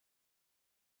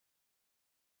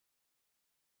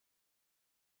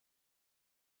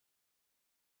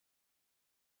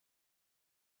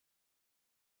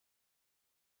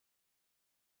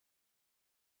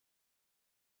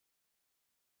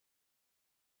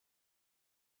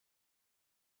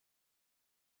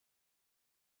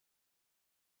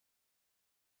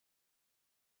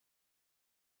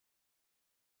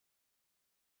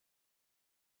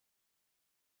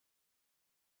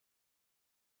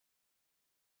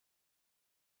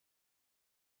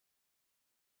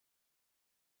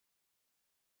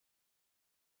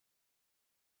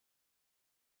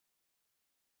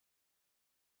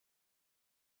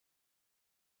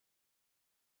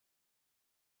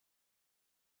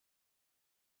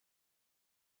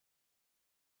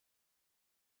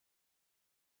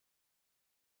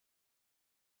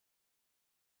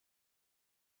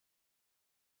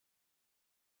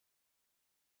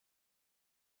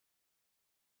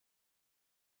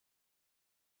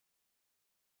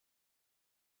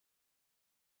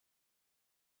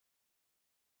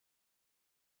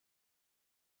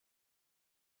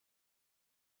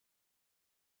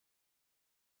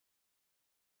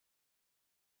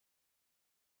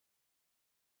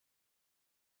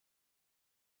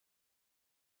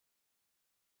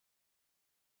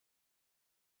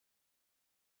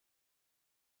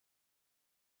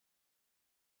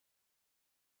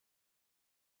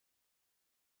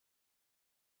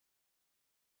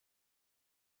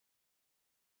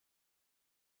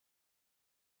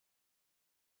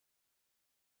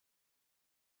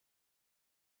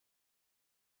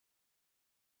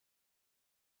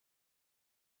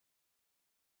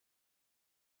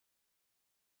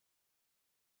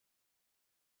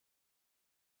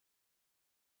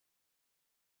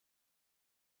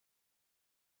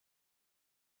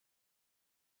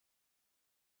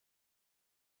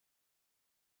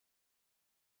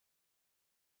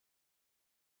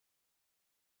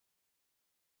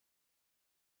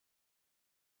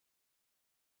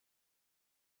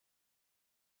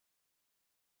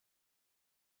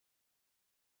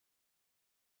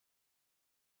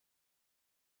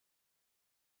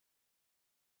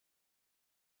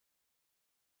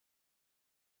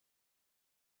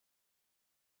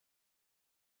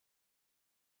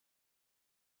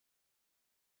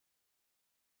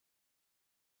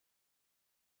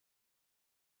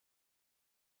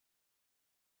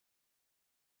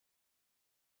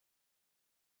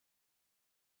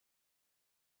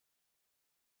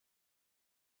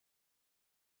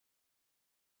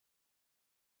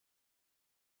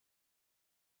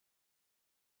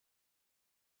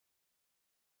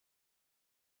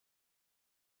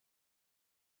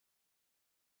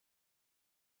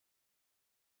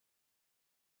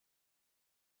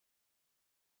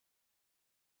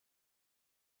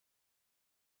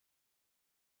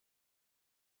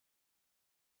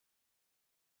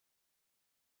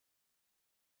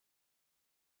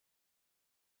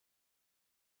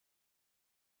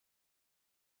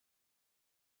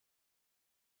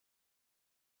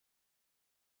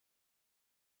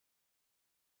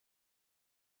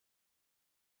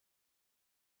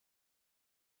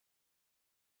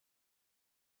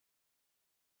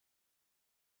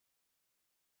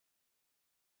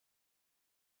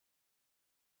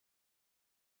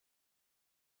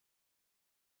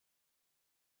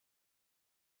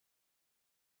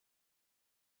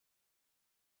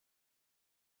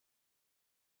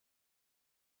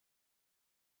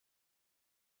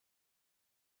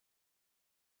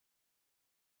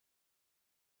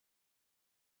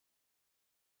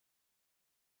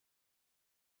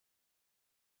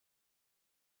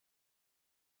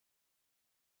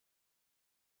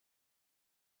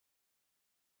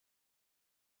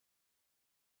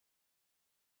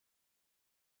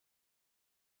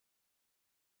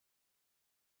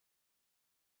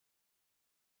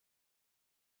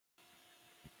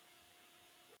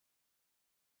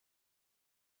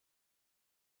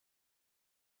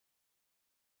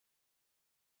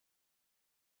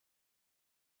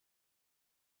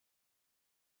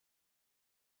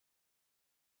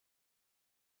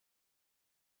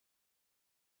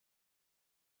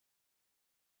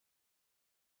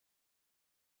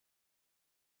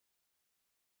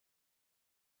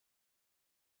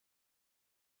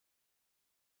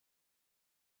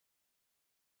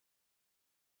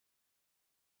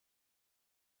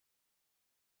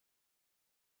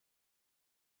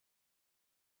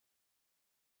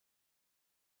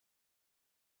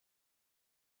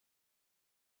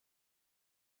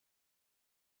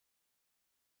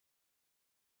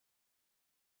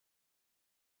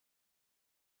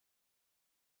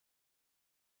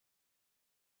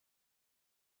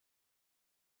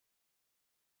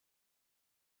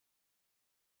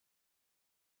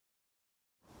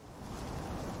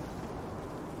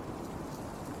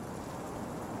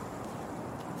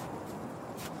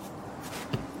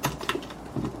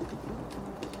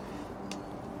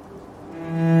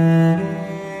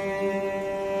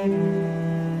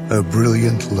a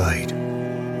brilliant light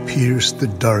pierced the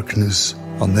darkness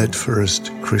on that first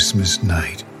Christmas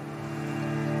night.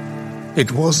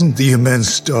 It wasn't the immense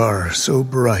star so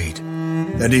bright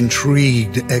that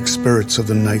intrigued experts of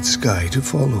the night sky to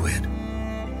follow it.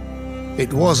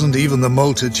 It wasn't even the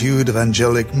multitude of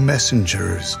angelic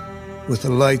messengers with a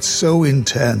light so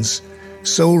intense,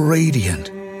 so radiant,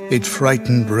 it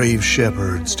frightened brave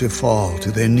shepherds to fall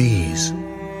to their knees.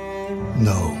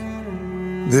 No,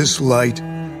 this light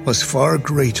was far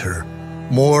greater,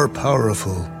 more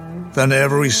powerful than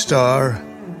every star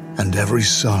and every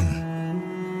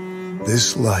sun.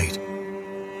 This light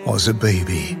was a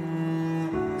baby,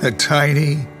 a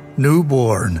tiny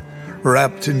newborn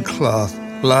wrapped in cloth,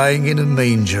 lying in a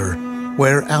manger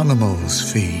where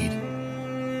animals feed.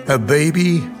 A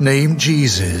baby named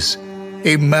Jesus,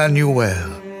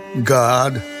 Emmanuel,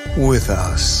 God with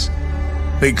us.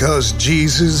 Because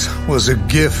Jesus was a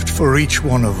gift for each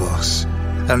one of us,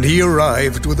 and he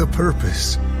arrived with a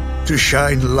purpose, to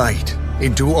shine light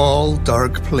into all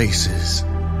dark places.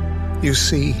 You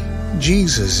see,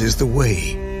 Jesus is the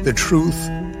way, the truth,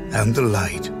 and the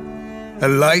light. A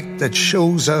light that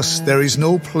shows us there is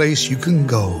no place you can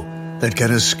go that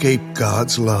can escape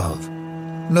God's love.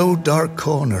 No dark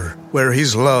corner where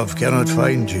his love cannot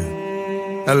find you.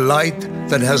 A light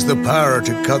that has the power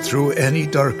to cut through any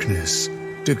darkness,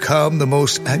 to calm the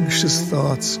most anxious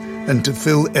thoughts, and to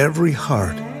fill every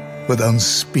heart with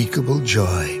unspeakable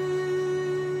joy.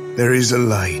 There is a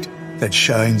light that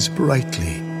shines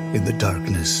brightly in the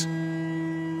darkness,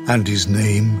 and his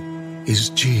name is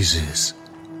Jesus,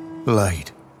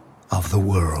 light of the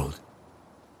world.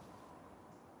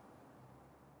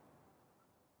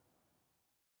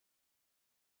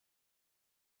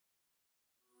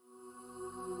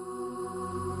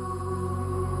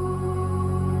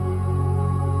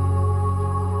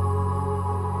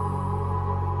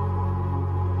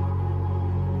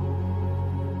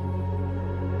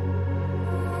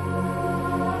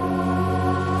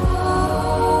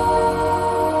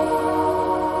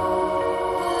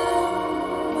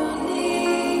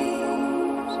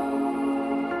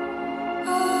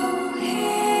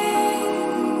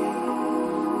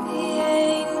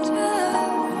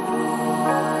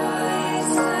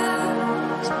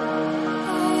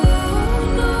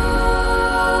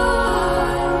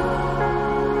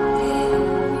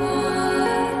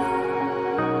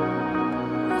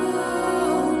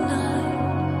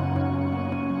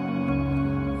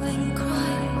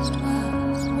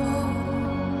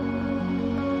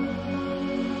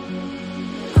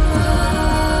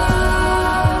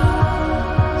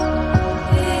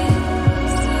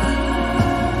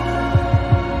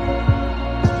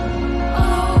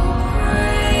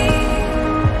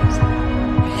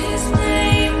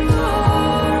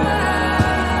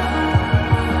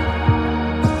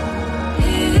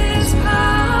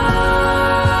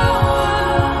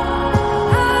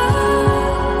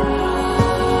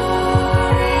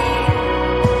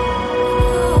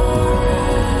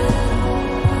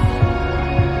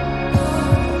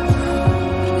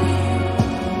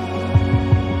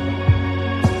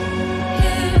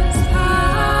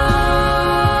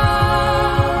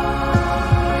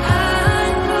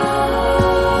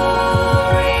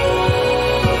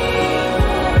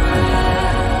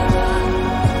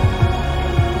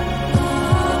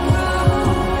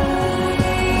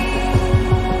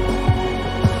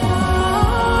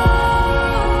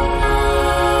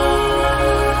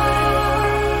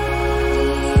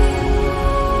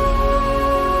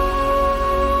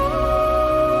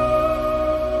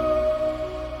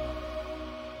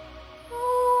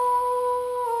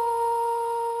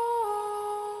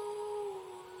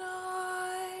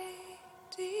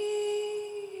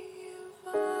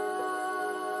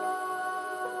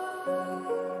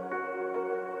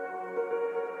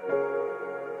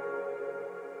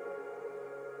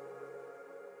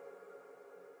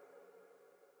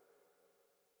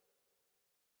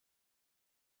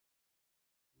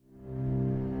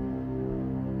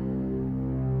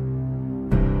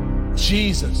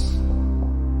 Jesus,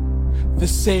 the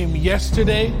same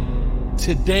yesterday,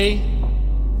 today,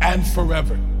 and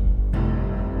forever.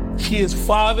 He is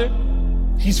Father,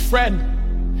 he's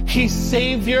friend, he's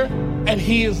Savior, and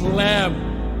he is Lamb.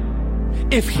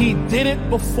 If he did it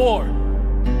before,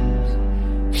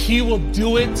 he will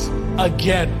do it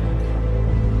again.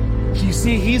 You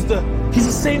see, he's the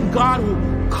same God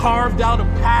who carved out a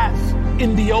path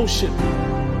in the ocean,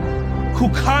 who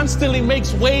constantly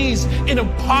makes ways in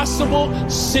impossible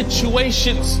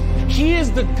situations. He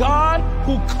is the God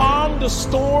who calmed the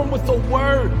storm with a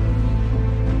word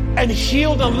and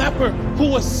healed a leper who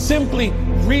was simply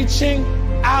reaching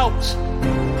out.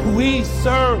 We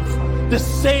serve The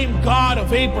same God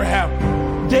of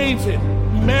Abraham, David,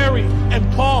 Mary, and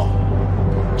Paul,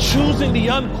 choosing the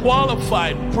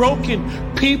unqualified, broken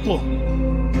people,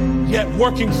 yet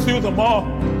working through them all.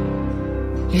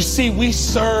 You see, we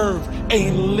serve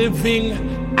a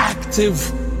living,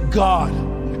 active God,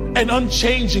 an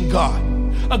unchanging God,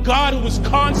 a God who is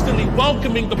constantly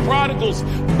welcoming the prodigals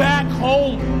back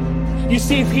home. You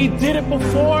see, if he did it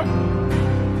before,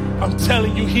 I'm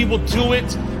telling you, he will do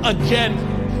it again.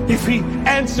 If he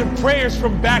answered prayers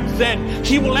from back then,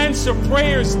 he will answer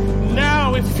prayers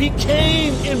now. If he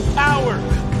came in power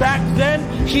back then,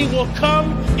 he will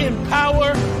come in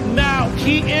power now.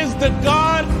 He is the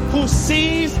God who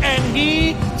sees, and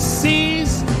he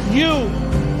sees you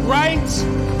right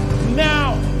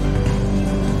now.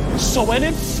 So when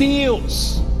it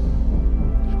feels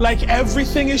like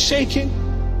everything is shaking,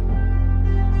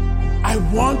 I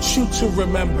want you to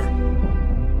remember,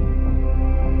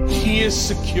 he is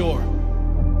secure.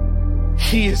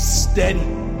 He is steady.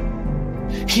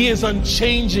 He is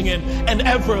unchanging and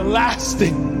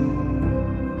everlasting.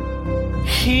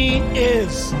 He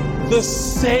is the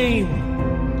same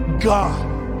God.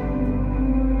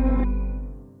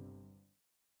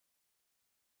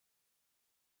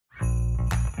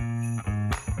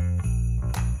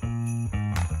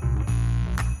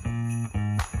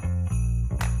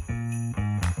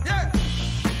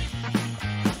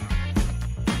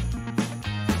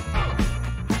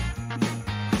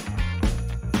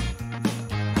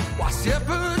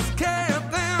 Shepherds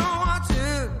camped there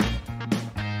watching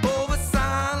over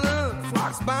silent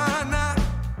flocks by night.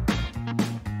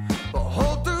 Behold,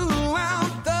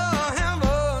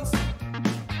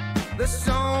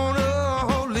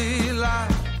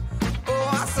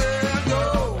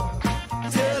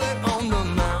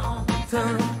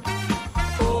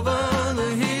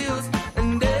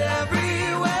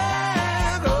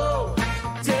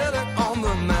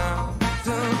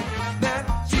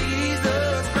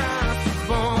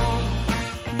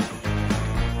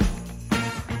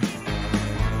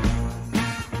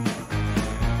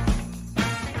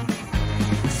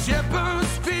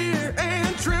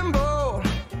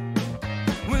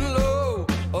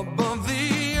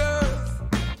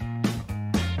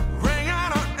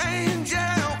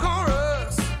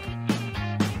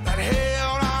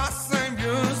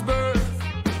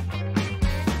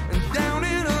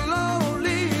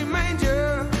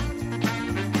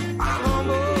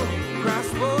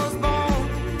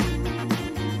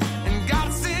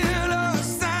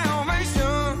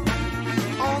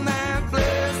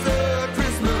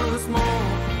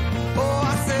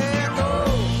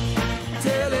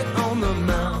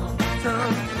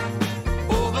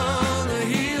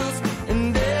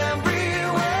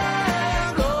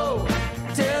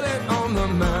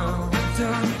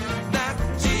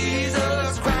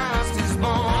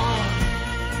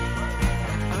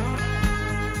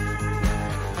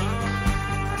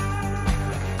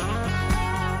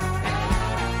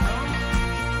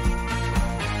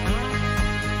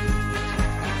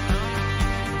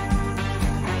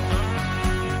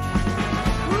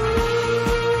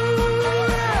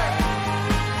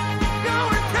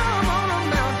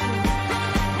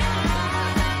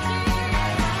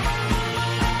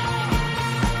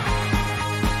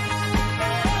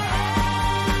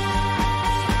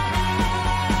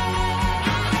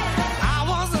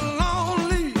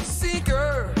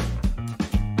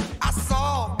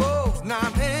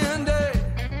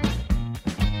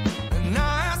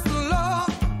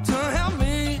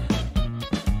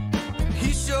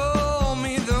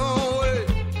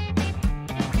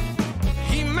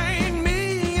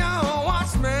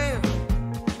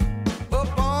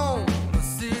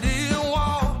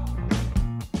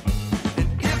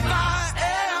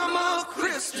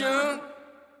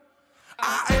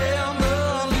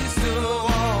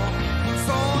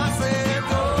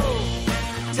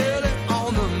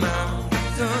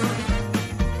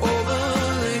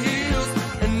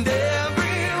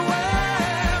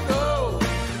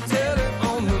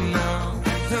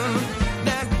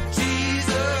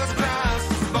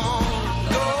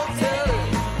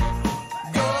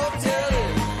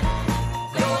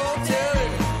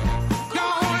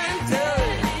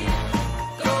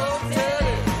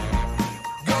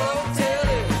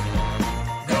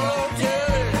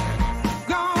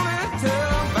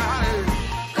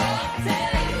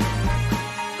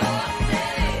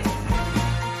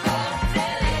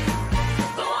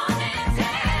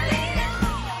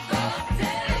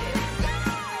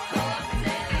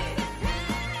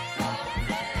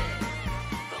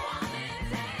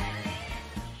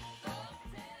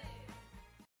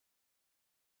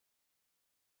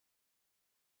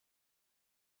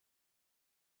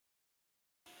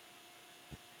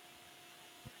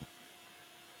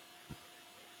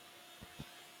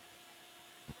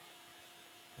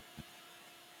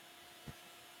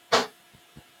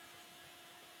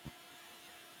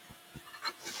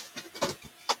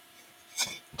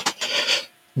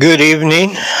 Good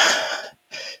evening,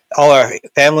 all our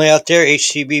family out there,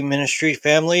 HCB Ministry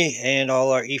family, and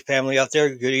all our family out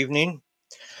there. Good evening.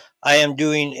 I am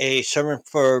doing a sermon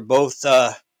for both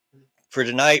for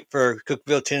tonight for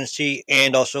Cookeville, Tennessee,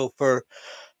 and also for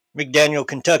McDaniel,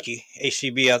 Kentucky,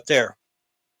 HCB out there.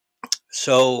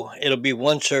 So it'll be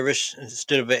one service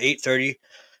instead of at 8:30.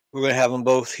 We're going to have them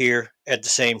both here at the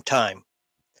same time.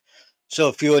 So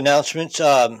a few announcements.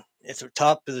 At the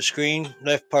top of the screen,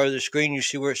 left part of the screen, you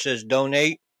see where it says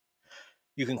donate.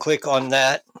 You can click on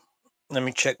that. Let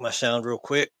me check my sound real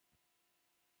quick.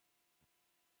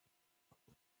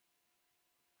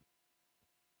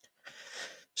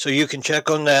 So you can check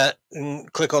on that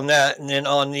and click on that, and then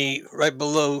on the right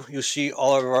below, you'll see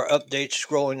all of our updates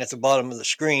scrolling at the bottom of the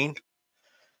screen.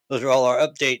 Those are all our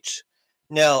updates.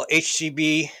 Now,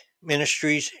 HCB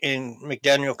Ministries in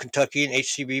McDaniel, Kentucky, and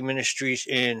HCB Ministries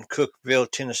in Cookeville,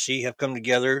 Tennessee have come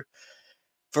together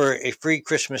for a free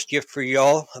Christmas gift for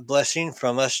y'all, a blessing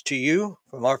from us to you,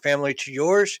 from our family to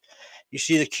yours. You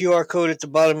see the QR code at the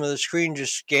bottom of the screen,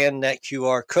 just scan that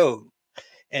QR code,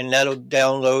 and that'll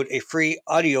download a free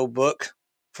audiobook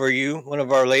for you, one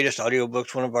of our latest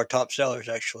audiobooks, one of our top sellers,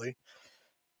 actually.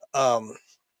 Um,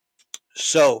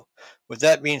 so, with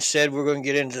that being said, we're going to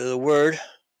get into the Word,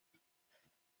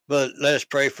 but let us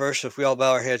pray first. If we all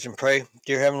bow our heads and pray.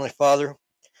 Dear Heavenly Father,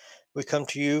 we come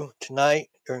to you tonight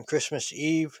during Christmas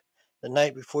Eve, the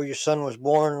night before your Son was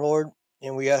born, Lord,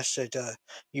 and we ask that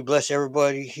you bless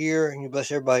everybody here and you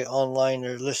bless everybody online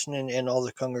that are listening and all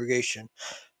the congregation.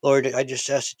 Lord, I just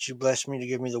ask that you bless me to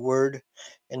give me the word,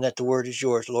 and that the word is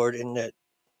yours, Lord, and that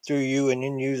through you and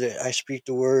in you that I speak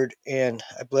the word, and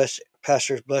I bless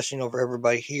Pastor's blessing over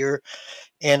everybody here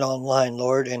and online,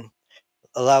 Lord, and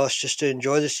allow us just to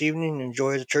enjoy this evening,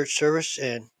 enjoy the church service,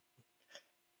 and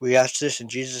we ask this in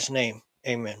Jesus' name.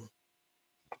 Amen.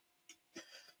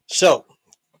 So,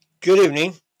 good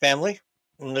evening, family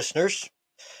and listeners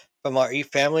from our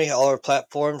family, all our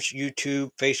platforms,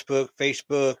 YouTube, Facebook,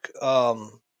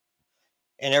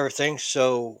 and everything.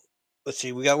 So let's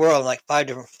see, we're on like 5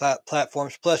 different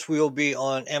platforms. Plus, we will be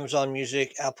on Amazon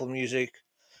Music, Apple Music,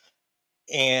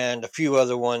 and a few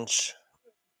other ones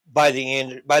by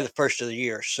the first of the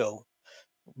year. So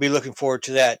be looking forward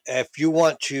to that. If you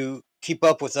want to keep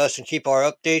up with us and keep our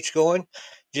updates going,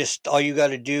 just all you got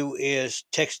to do is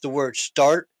text the word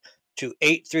START to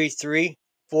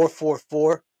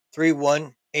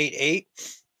 833-444-3188,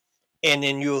 and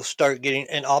then you'll start getting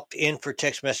an opt-in for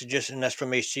text messages, and that's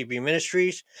from HCB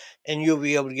Ministries, and you'll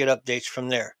be able to get updates from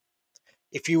there.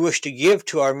 If you wish to give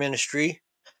to our ministry,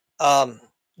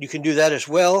 you can do that as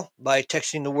well by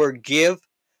texting the word give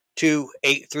to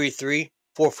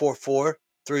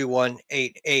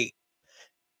 833-444-3188.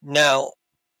 Now,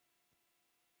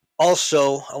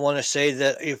 also, I want to say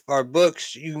that if our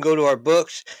books, you can go to our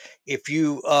books. If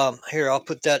you, here, I'll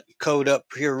put that code up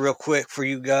here real quick for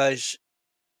you guys.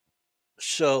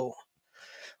 So,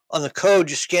 on the code,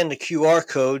 just scan the QR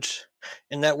codes,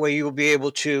 and that way you will be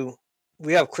able to.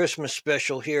 We have Christmas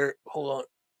special here. Hold on.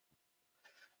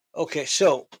 Okay,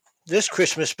 so this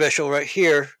Christmas special right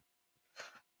here,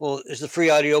 well, is the free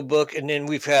audio book, and then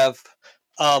we have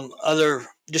other.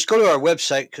 Just go to our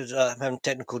website because I'm having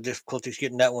technical difficulties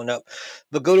getting that one up.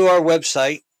 But go to our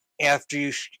website after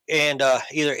you and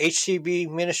either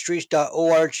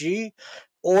hcbministries.org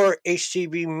or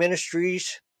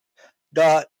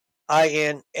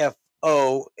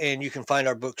hcbministries.info, and you can find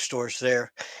our bookstores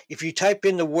there. If you type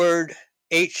in the word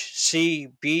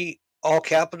HCB, all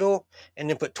capital, and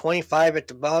then put 25 at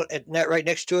the bottom, at that right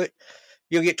next to it,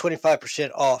 you'll get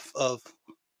 25% off of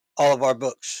all of our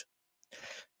books.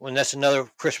 When that's another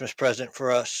Christmas present for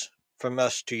us, from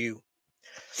us to you.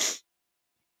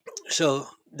 So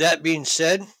that being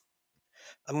said,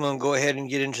 I'm going to go ahead and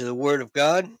get into the Word of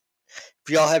God.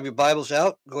 If y'all have your Bibles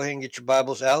out, go ahead and get your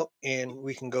Bibles out, and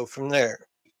we can go from there.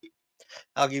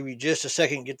 I'll give you just a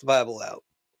second to get the Bible out,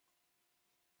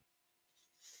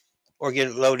 or get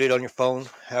it loaded on your phone,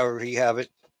 however you have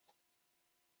it.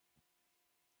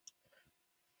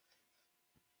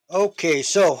 Okay,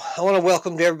 so I want to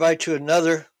welcome everybody to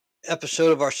another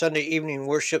episode of our Sunday evening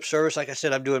worship service. Like I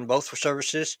said, I'm doing both for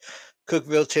services,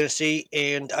 Cookeville, Tennessee,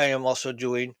 and I am also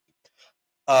doing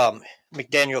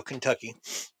McDaniel, Kentucky.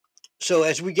 So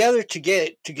as we gather to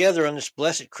get together on this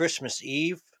blessed Christmas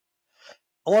Eve,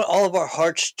 I want all of our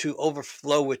hearts to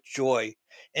overflow with joy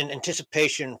and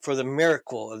anticipation for the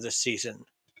miracle of this season.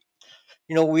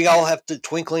 You know, we all have the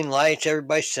twinkling lights.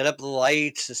 Everybody set up the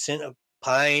lights, the scent of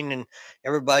pine, and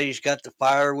everybody's got the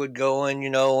firewood going,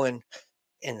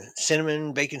 and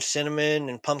cinnamon, baking cinnamon,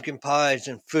 and pumpkin pies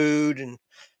and food, and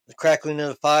the crackling of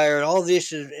the fire, and all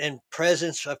this, and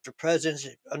presents after presents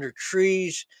under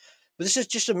trees. But this is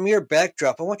just a mere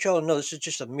backdrop. I want y'all to know this is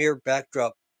just a mere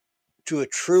backdrop to a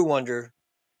true wonder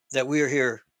that we are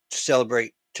here to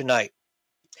celebrate tonight.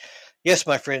 Yes,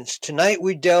 my friends, tonight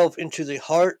we delve into the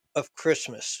heart of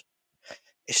Christmas,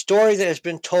 a story that has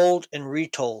been told and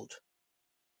retold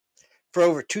for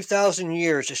over 2,000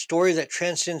 years, a story that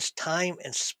transcends time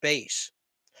and space,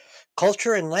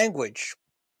 culture and language.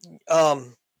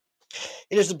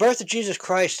 It is the birth of Jesus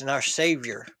Christ and our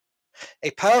Savior,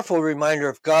 a powerful reminder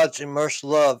of God's immersed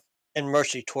love and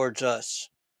mercy towards us.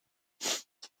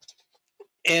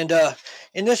 And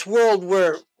in this world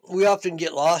where we often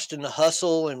get lost in the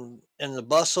hustle and the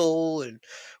bustle, and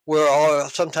we're all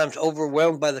sometimes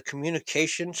overwhelmed by the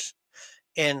communications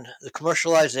and the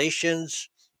commercializations,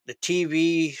 the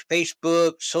TV,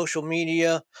 Facebook, social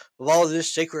media, of all of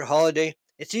this sacred holiday,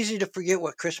 it's easy to forget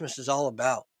what Christmas is all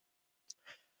about.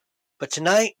 But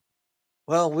tonight,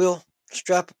 well,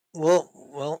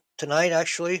 tonight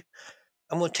actually,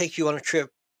 I'm going to take you on a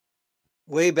trip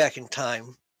way back in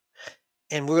time,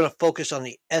 and we're going to focus on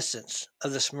the essence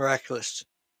of this miraculous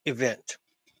event.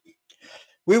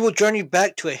 We will journey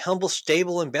back to a humble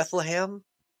stable in Bethlehem.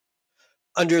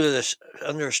 Under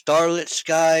a starlit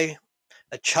sky,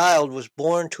 a child was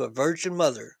born to a virgin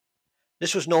mother.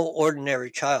 This was no ordinary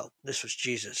child. This was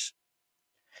Jesus.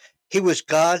 He was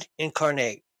God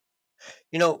incarnate.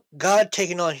 God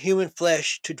taking on human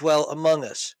flesh to dwell among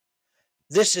us.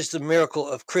 This is the miracle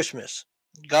of Christmas.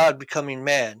 God becoming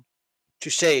man to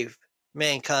save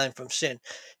mankind from sin.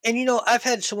 And I've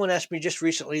had someone ask me just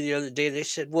recently the other day, they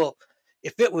said, well,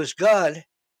 if it was God,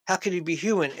 how could he be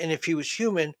human? And if he was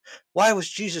human, why was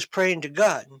Jesus praying to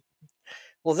God?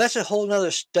 Well, that's a whole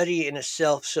nother study in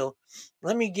itself. So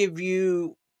let me give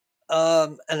you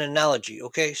an analogy,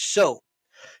 okay? So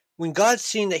when God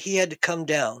seen that he had to come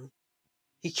down,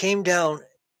 he came down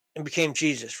and became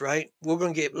Jesus, right? We're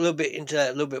going to get a little bit into that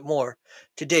a little bit more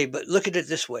today, but look at it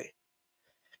this way.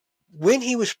 When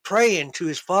he was praying to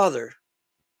his Father,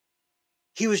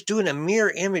 he was doing a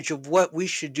mirror image of what we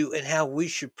should do and how we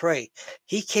should pray.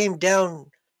 He came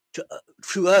down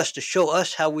to us to show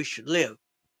us how we should live.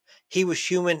 He was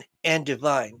human and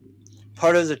divine.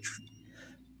 Part of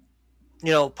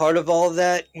all of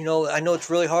that, I know it's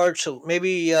really hard, so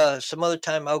maybe some other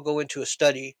time I'll go into a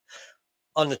study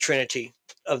on the Trinity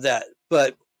of that.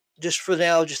 But just for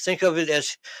now, just think of it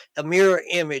as a mirror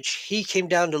image. He came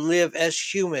down to live as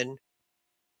human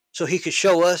so he could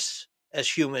show us as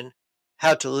human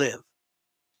how to live.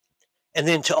 And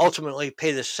then to ultimately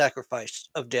pay the sacrifice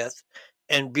of death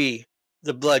and be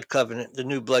the blood covenant, the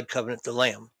new blood covenant, the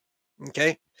Lamb.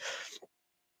 Okay?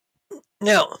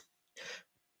 Now,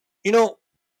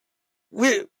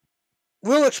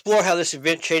 we'll explore how this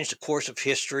event changed the course of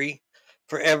history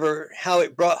forever, how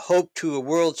it brought hope to a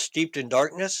world steeped in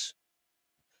darkness,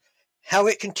 how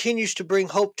it continues to bring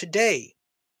hope today,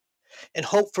 and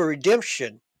hope for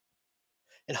redemption,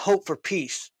 and hope for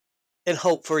peace, and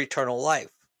hope for eternal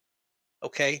life.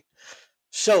 Okay?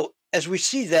 So, as we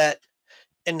see that,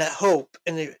 and that hope,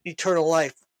 and the eternal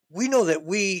life, we know that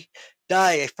we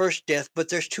die a first death, but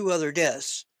there's two other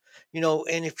deaths.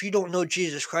 And if you don't know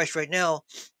Jesus Christ right now,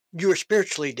 you are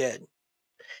spiritually dead.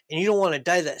 And you don't want to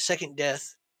die that second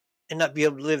death and not be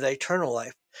able to live that eternal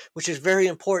life, which is very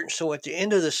important. So at the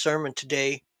end of the sermon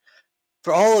today,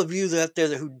 for all of you out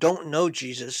there who don't know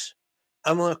Jesus,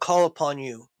 I'm going to call upon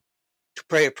you to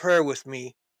pray a prayer with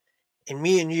me, and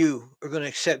you are going to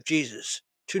accept Jesus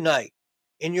tonight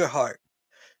in your heart.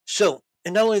 So,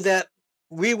 and not only that,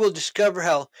 we will discover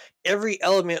how every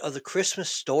element of the Christmas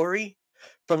story,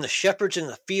 from the shepherds in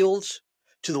the fields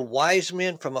to the wise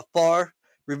men from afar,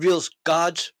 reveals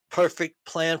God's perfect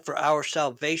plan for our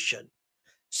salvation.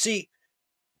 See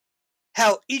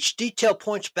how each detail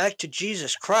points back to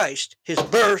Jesus Christ, his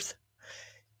birth,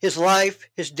 his life,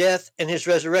 his death, and his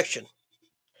resurrection.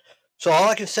 So all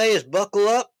I can say is buckle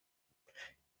up,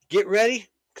 get ready,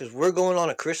 because we're going on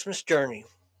a Christmas journey.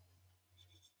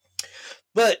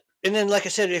 And then, like I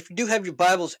said, if you do have your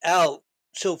Bibles out,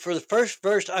 so for the first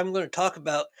verse I'm going to talk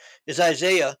about is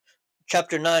Isaiah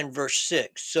chapter 9, verse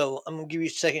 6. So I'm going to give you a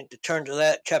second to turn to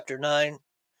that, chapter 9,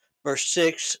 verse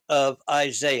 6 of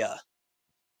Isaiah.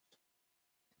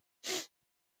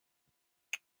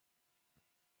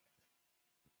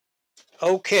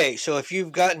 Okay, so if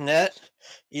you've gotten that,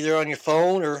 either on your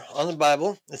phone or on the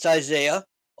Bible, it's Isaiah,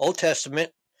 Old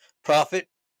Testament, prophet,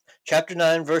 chapter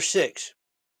 9, verse 6.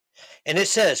 And it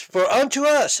says, "For unto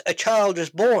us a child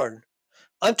is born,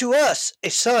 unto us a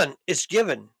son is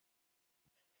given,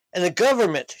 and the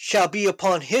government shall be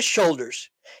upon his shoulders,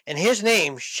 and his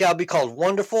name shall be called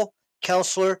Wonderful,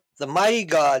 Counselor, the mighty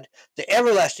God, the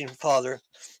everlasting Father,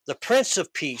 the Prince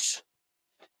of Peace.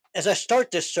 As I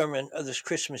start this sermon of this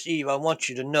Christmas Eve, I want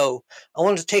you to know, I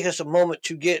want to take us a moment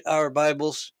to get our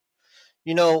Bibles,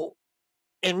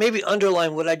 and maybe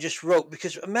underline what I just wrote,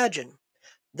 because imagine,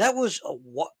 that was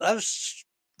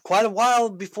quite a while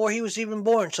before he was even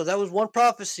born. So that was one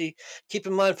prophecy. Keep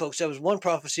in mind, folks, that was one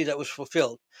prophecy that was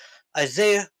fulfilled.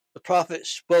 Isaiah, the prophet,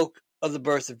 spoke of the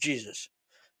birth of Jesus.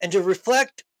 And to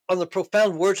reflect on the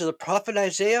profound words of the prophet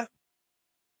Isaiah,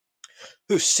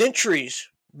 who centuries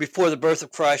before the birth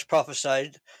of Christ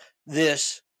prophesied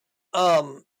this,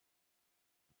 the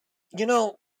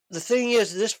thing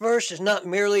is, this verse is not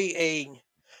merely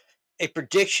a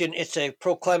prediction, it's a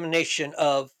proclamation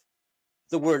of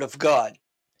the word of God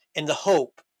and the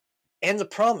hope and the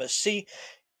promise. See,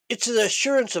 it's the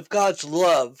assurance of God's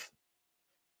love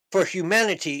for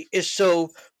humanity is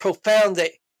so profound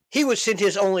that he would send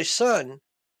his only son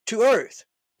to earth.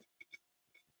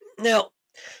 Now,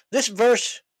 this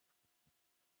verse,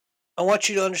 I want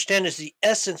you to understand, is the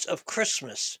essence of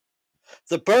Christmas,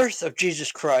 the birth of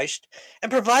Jesus Christ,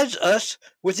 and provides us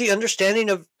with the understanding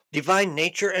of divine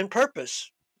nature and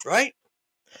purpose, right?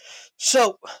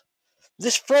 So,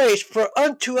 this phrase, "for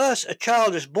unto us a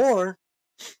child is born,"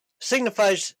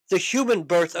 signifies the human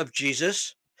birth of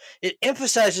Jesus. It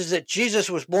emphasizes that Jesus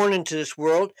was born into this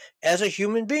world as a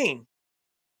human being.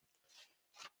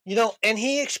 And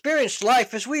he experienced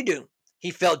life as we do.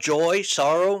 He felt joy,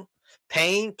 sorrow,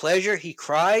 pain, pleasure. He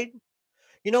cried.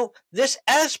 This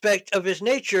aspect of his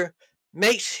nature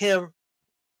makes him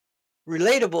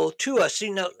relatable to us.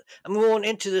 See, now I'm going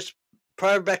into this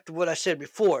prior back to what I said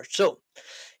before. So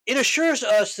it assures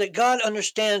us that God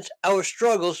understands our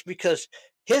struggles because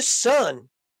his son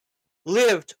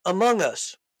lived among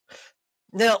us.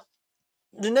 Now,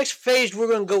 the next phase we're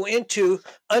going to go into,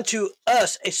 unto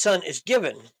us a son is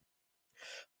given,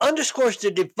 underscores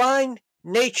the divine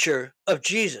nature of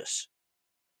Jesus.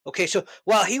 Okay, so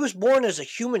while he was born as a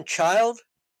human child,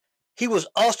 he was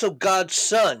also God's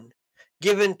son,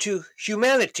 given to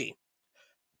humanity.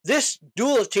 This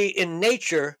duality in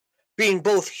nature, being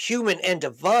both human and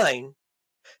divine,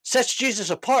 sets Jesus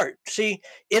apart. See,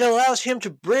 it allows him to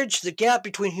bridge the gap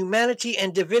between humanity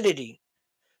and divinity.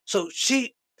 So,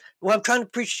 see, what I'm trying to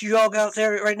preach to you all out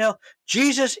there right now,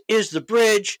 Jesus is the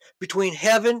bridge between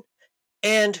heaven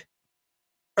and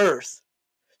earth.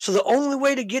 So the only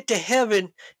way to get to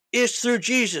heaven is through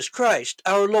Jesus Christ,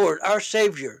 our Lord, our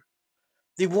Savior,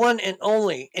 the one and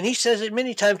only. And he says it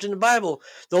many times in the Bible,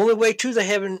 the only way to the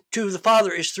heaven, to the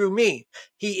Father, is through me.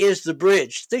 He is the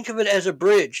bridge. Think of it as a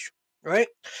bridge, right?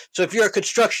 So if you're a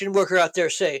construction worker out there,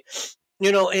 say,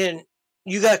 and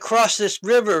you got to cross this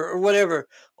river or whatever,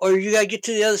 or you got to get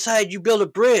to the other side, you build a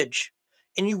bridge,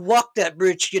 and you walk that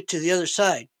bridge to get to the other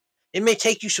side. It may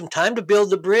take you some time to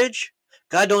build the bridge.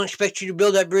 God don't expect you to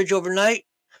build that bridge overnight.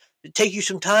 It take you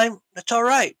some time. That's all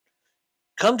right.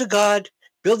 Come to God,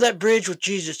 build that bridge with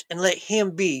Jesus, and let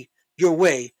him be your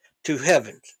way to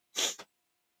heaven.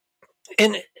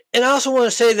 And I also want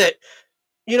to say that,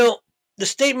 the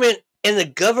statement, "and the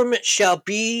government shall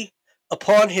be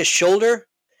upon his shoulder,"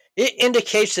 it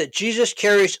indicates that Jesus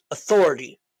carries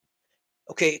authority.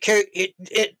 Okay,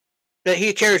 that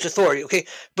he carries authority. Okay,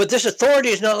 but this authority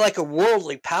is not like a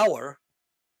worldly power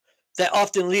that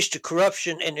often leads to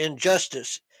corruption and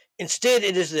injustice. Instead,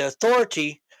 it is the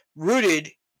authority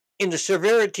rooted in the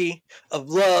severity of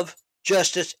love,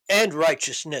 justice, and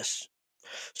righteousness.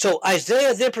 So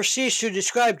Isaiah then proceeds to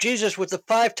describe Jesus with the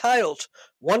 5 titles: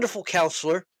 Wonderful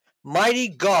Counselor, Mighty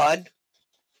God,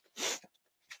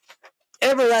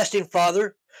 Everlasting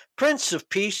Father, Prince of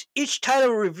Peace. Each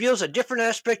title reveals a different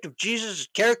aspect of Jesus'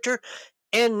 character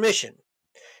and mission.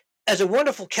 As a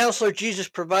wonderful counselor, Jesus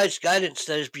provides guidance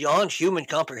that is beyond human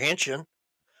comprehension.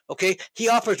 Okay, he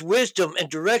offers wisdom and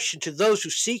direction to those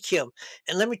who seek him.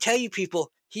 And let me tell you,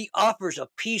 people, he offers a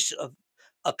peace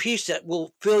that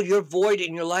will fill your void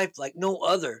in your life like no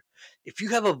other. If you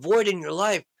have a void in your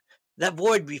life, that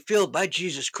void be filled by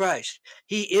Jesus Christ.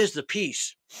 He is the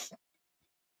peace.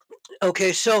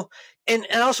 Okay, so, and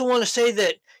I also want to say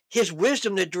that his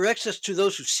wisdom that directs us to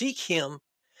those who seek him.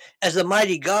 As the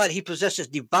mighty God, he possesses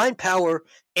divine power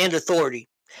and authority.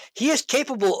 He is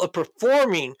capable of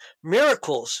performing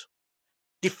miracles,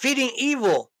 defeating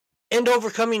evil, and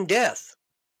overcoming death.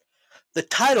 The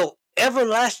title,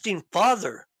 Everlasting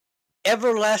Father,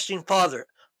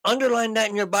 underline that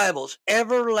in your Bibles,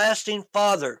 Everlasting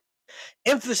Father,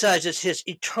 emphasizes his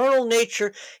eternal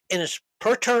nature and his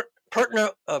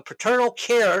paternal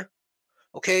care,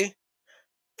 okay,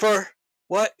 for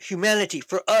what? Humanity,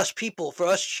 for us people, for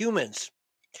us humans.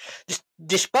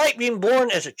 Despite being born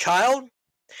as a child,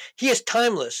 He is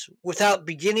timeless, without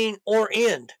beginning or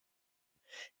end.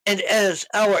 And as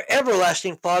our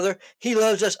everlasting Father, he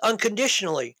loves us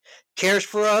unconditionally, cares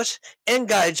for us, and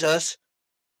guides us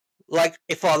like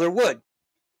a father would.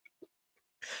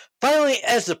 Finally,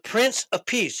 as the Prince of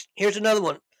Peace, here's another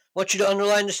one. I want you to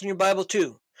underline this in your Bible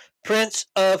too. Prince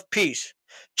of Peace.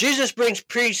 Jesus brings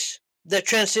peace that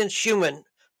transcends human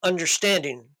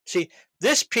understanding. See,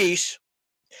 this peace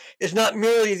is not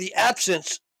merely the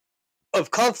absence of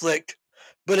conflict,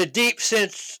 but a deep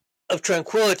sense of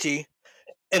tranquility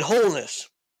and wholeness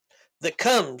that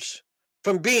comes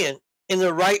from being in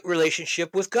the right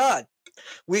relationship with God.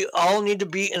 We all need to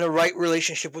be in a right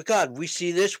relationship with God. We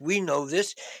see this, we know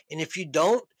this, and if you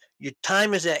don't, your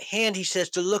time is at hand. He says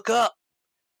to look up,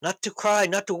 not to cry,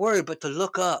 not to worry, but to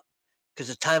look up, because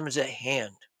the time is at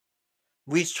hand.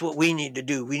 That's what we need to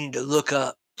do. We need to look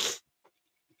up.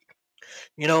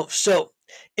 So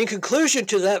in conclusion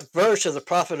to that verse of the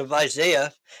prophet of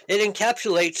Isaiah, it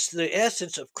encapsulates the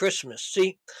essence of Christmas.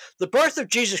 See, the birth of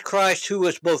Jesus Christ, who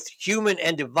was both human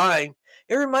and divine,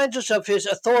 it reminds us of his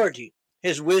authority,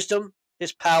 his wisdom,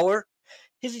 his power,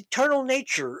 his eternal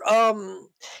nature, and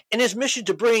his mission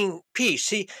to bring peace.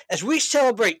 See, as we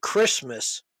celebrate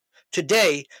Christmas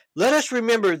today, let us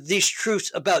remember these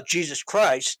truths about Jesus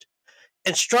Christ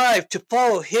and strive to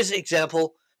follow his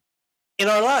example in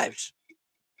our lives.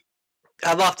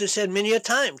 I've often said many a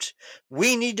times,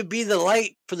 we need to be the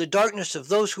light for the darkness of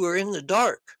those who are in the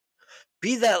dark.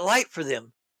 Be that light for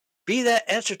them. Be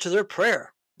that answer to their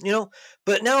prayer.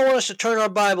 But now I want us to turn our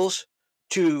Bibles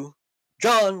to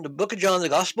John, the book of John, the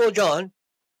Gospel of John.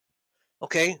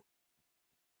 Okay,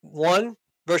 1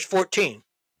 verse 14.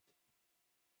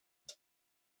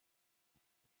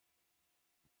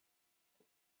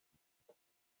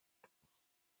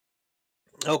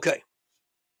 Okay.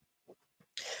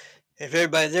 If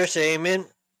everybody there say amen,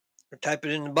 or type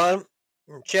it in the bottom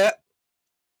in the chat.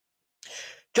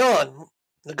 John,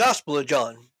 the Gospel of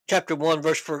John, chapter 1,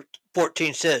 verse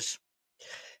 14 says,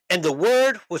 "And the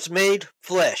Word was made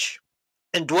flesh,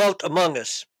 and dwelt among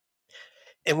us.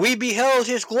 And we beheld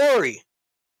his glory,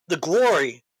 the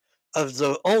glory of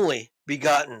the only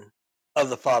begotten of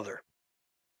the Father."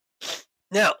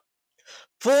 Now,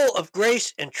 full of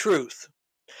grace and truth.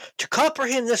 To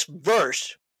comprehend this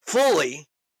verse fully,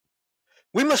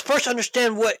 we must first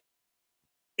understand what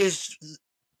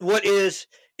is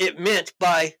it meant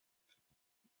by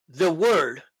the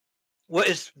word. What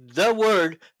is the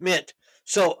word meant?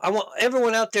 So I want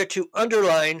everyone out there to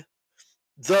underline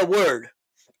the word.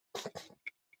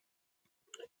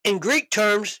 In Greek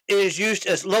terms, it is used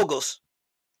as logos,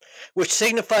 which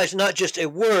signifies not just a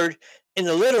word in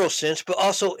the literal sense, but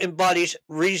also embodies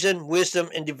reason, wisdom,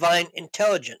 and divine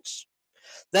intelligence.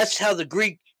 That's how the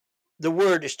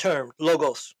word is termed,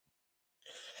 logos.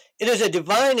 It is a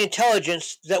divine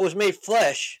intelligence that was made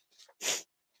flesh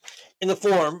in the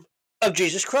form of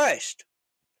Jesus Christ.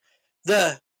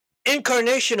 The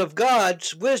incarnation of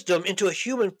God's wisdom into a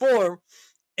human form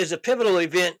is a pivotal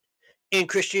event in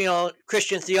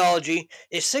Christian theology.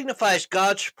 It signifies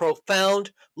God's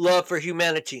profound love for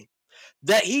humanity,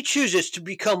 that he chooses to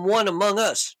become one among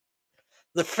us.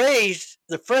 The phrase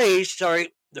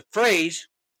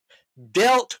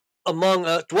dwelt among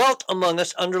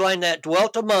us, underline that,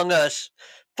 dwelt among us,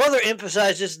 further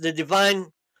emphasizes the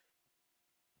divine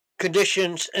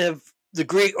conditions of the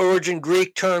Greek origin.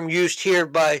 Greek term used here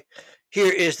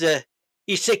is the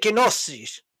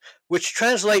isekinosis, which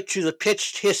translate to the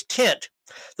pitched his tent.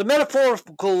 The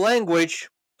metaphorical language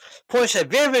points a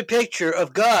vivid picture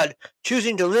of God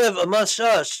choosing to live amongst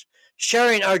us,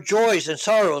 sharing our joys and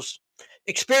sorrows,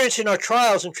 experiencing our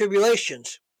trials and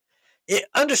tribulations. It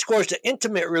underscores the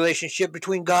intimate relationship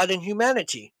between God and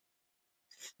humanity.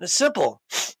 It's simple.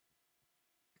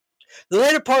 The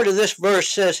later part of this verse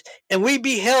says, "And we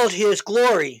beheld his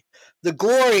glory." The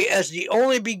glory as the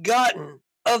only begotten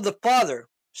of the Father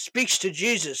speaks to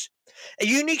Jesus, a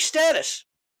unique status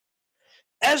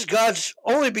as God's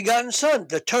only begotten Son.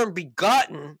 The term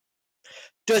begotten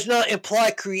does not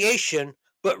imply creation,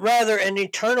 but rather an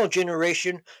eternal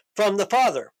generation from the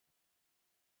Father.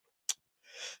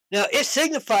 Now, it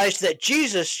signifies that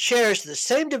Jesus shares the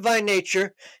same divine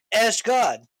nature as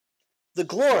God. The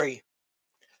glory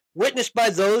witnessed by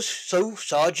those who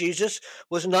saw Jesus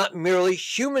was not merely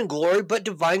human glory, but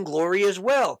divine glory as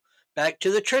well. Back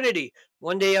to the Trinity.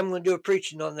 One day I'm going to do a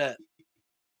preaching on that.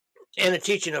 And a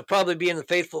teaching. It'll probably be in the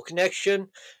Faithful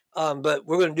Connection. But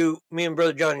we're going to do, me and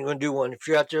Brother Johnny are going to do one. If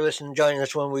you're out there listening, Johnny,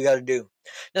 that's one we got to do.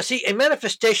 Now, see, a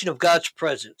manifestation of God's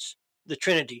presence, the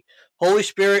Trinity. Holy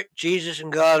Spirit, Jesus,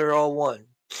 and God are all one.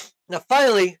 Now,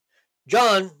 finally,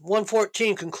 John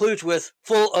 1:14 concludes with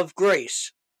full of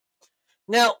grace.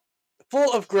 Now,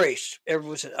 full of grace.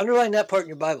 Everyone said, underline that part in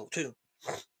your Bible too.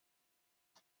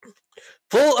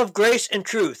 Full of grace and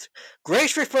truth.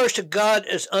 Grace refers to God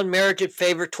as unmerited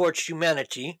favor towards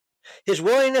humanity, his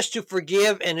willingness to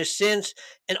forgive and his sins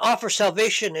and offer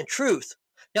salvation and truth.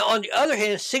 Now, on the other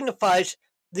hand, it signifies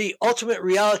the ultimate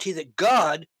reality that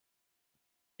God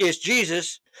is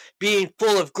Jesus, being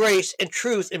full of grace and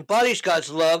truth, embodies God's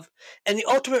love, and the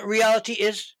ultimate reality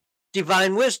is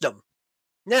divine wisdom.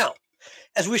 Now,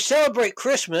 as we celebrate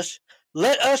Christmas,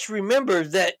 let us remember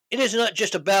that it is not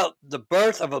just about the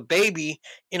birth of a baby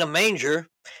in a manger.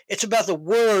 It's about the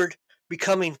Word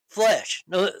becoming flesh.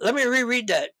 Now, let me reread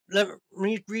that. Let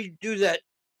me redo that,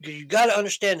 because you got to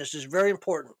understand this. This is very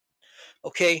important.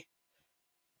 Okay?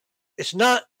 It's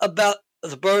not about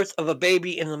the birth of a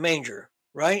baby in the manger,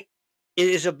 right? It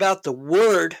is about the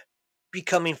Word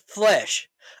becoming flesh,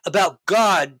 about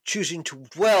God choosing to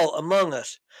dwell among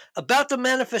us, about the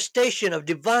manifestation of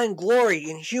divine glory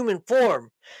in human form,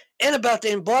 and about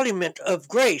the embodiment of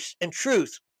grace and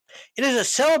truth. It is a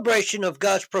celebration of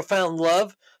God's profound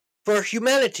love for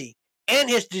humanity and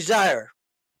his desire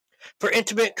for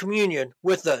intimate communion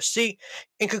with us. See,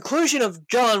 in conclusion of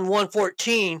John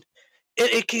 1:14,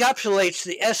 it encapsulates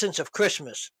the essence of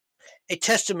Christmas, a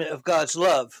testament of God's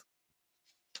love,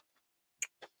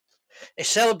 a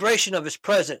celebration of his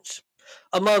presence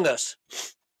among us,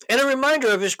 and a reminder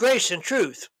of his grace and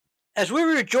truth. As we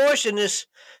rejoice in this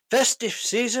festive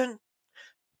season,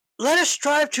 let us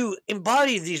strive to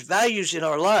embody these values in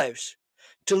our lives,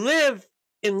 to live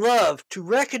in love, to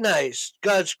recognize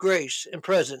God's grace and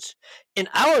presence in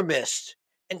our midst,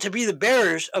 and to be the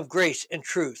bearers of grace and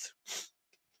truth.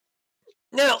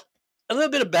 Now, a little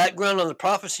bit of background on the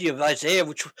prophecy of Isaiah,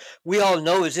 which we all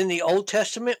know is in the Old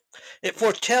Testament. It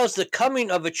foretells the coming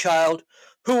of a child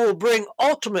who will bring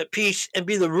ultimate peace and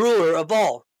be the ruler of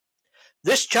all.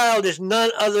 This child is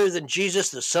none other than Jesus,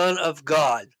 the Son of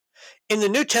God. In the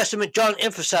New Testament, John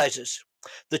emphasizes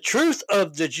the truth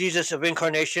of the Jesus of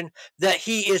incarnation, that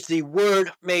he is the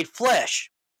Word made flesh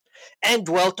and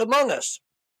dwelt among us.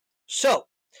 So,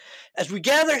 as we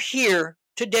gather here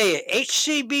today at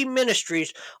HCB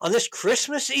Ministries on this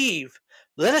Christmas Eve,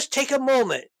 let us take a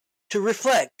moment to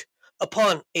reflect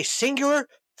upon a singular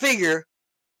figure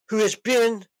who has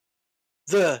been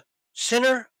the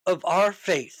center of our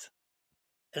faith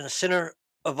and the center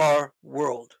of our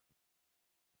world.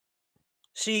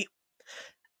 See,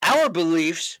 our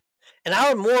beliefs and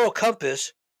our moral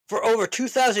compass for over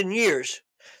 2,000 years,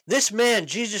 this man,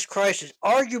 Jesus Christ, is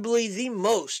arguably the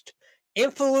most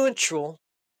influential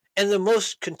and the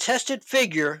most contested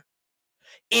figure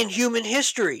in human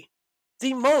history.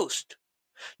 The most.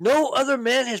 No other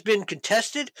man has been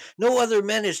contested. No other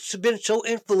man has been so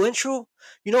influential,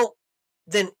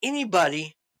 than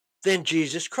anybody than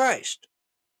Jesus Christ.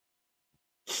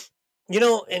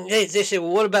 And they say,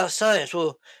 well, what about science?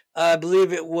 Well, I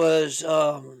believe it was,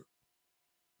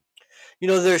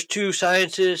 there's two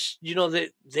scientists,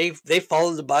 that they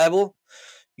follow the Bible,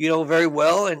 very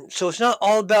well. And so it's not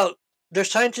all about, there's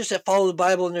scientists that follow the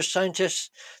Bible and there's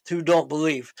scientists who don't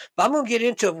believe. But I'm going to get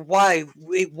into why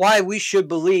we should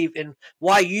believe and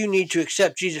why you need to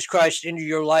accept Jesus Christ into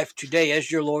your life today as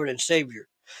your Lord and Savior.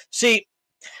 See,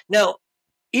 now,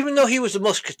 even though he was the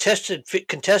most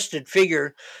contested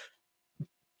figure,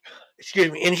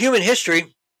 in human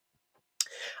history,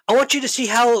 I want you to see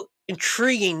how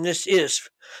intriguing this is.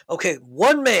 Okay,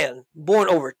 one man born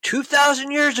over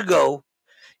 2,000 years ago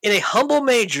in a humble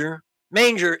manger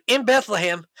in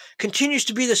Bethlehem continues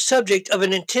to be the subject of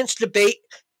an intense debate,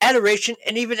 adoration,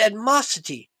 and even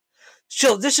animosity.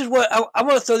 So this is what I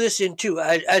want to throw this in too.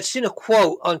 I'd seen a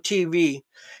quote on TV,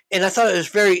 and I thought it was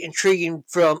very intriguing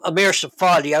from Amir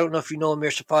Safadi. I don't know if you know Amir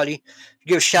Safadi.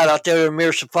 Give a shout out there to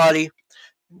Amir Safadi.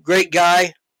 Great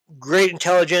guy, great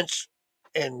intelligence,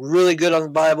 and really good on the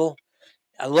Bible.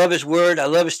 I love his word. I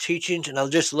love his teachings, and I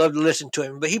just love to listen to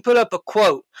him. But he put up a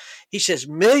quote. He says,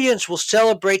 millions will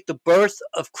celebrate the birth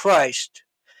of Christ,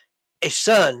 a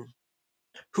son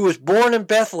who was born in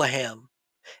Bethlehem,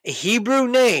 a Hebrew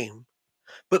name.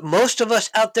 But most of us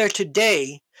out there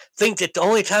today think that the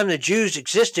only time the Jews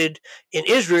existed in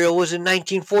Israel was in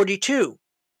 1942.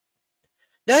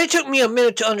 Now, it took me a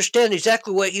minute to understand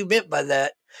exactly what he meant by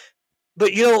that.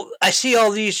 But, I see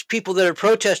all these people that are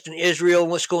protesting Israel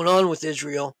and what's going on with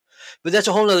Israel. But that's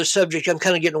a whole other subject. I'm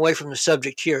kind of getting away from the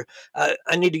subject here.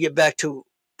 I need to get back to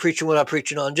preaching what I'm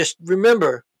preaching on. Just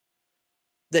remember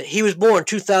that he was born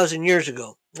 2,000 years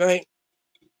ago, right?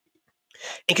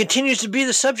 And continues to be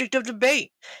the subject of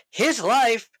debate. His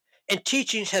life and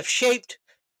teachings have shaped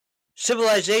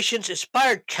civilizations,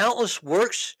 inspired countless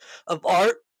works of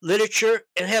art, literature,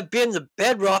 and have been the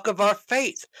bedrock of our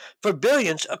faith for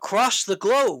billions across the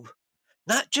globe.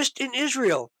 Not just in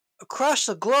Israel, across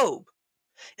the globe.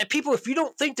 And people, if you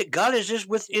don't think that God is just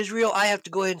with Israel, I have to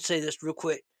go ahead and say this real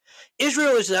quick.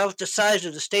 Israel is about the size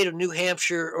of the state of New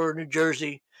Hampshire or New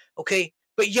Jersey, okay?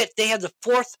 But yet they have the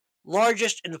fourth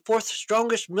largest and the fourth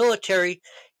strongest military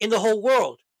in the whole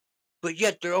world. But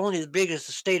yet they're only as big as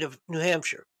the state of New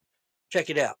Hampshire.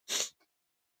 Check it out.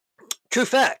 True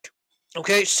fact.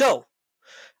 Okay, so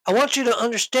I want you to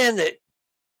understand that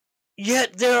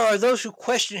yet there are those who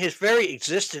question his very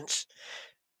existence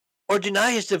or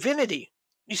deny his divinity.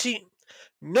 You see,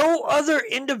 no other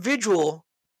individual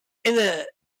in the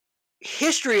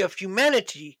history of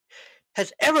humanity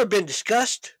has ever been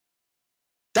discussed,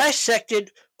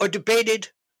 dissected, or debated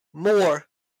more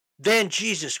than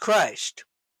Jesus Christ.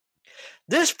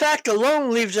 This fact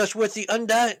alone leaves us with the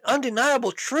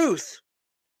undeniable truth.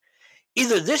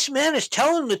 Either this man is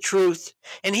telling the truth,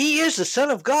 and he is the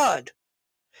Son of God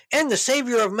and the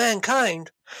Savior of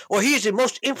mankind, or he is the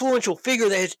most influential figure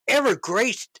that has ever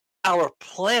graced our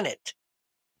planet.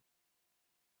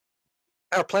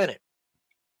 Our planet.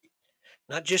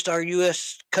 Not just our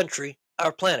U.S. country,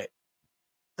 our planet.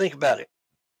 Think about it.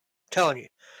 I'm telling you.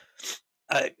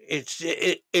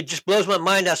 It just blows my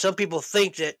mind how some people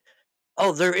think that,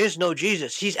 oh, there is no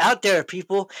Jesus. He's out there,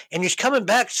 people, and he's coming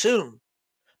back soon.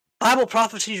 Bible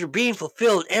prophecies are being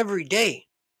fulfilled every day.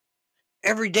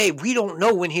 Every day. We don't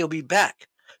know when he'll be back,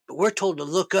 but we're told to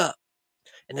look up.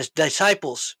 And as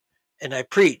disciples, and I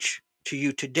preach to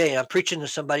you today, I'm preaching to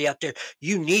somebody out there,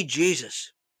 you need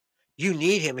Jesus. You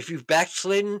need him. If you've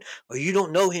backslidden or you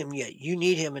don't know him yet, you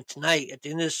need him. And tonight, at the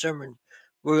end of the sermon,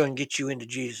 we're going to get you into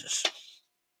Jesus.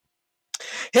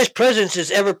 His presence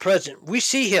is ever present. We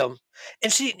see him.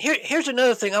 And see, here's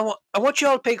another thing I want you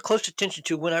all to pay close attention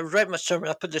to. When I write my sermon,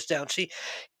 I put this down. See,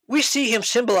 we see him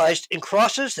symbolized in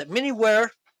crosses that many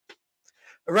wear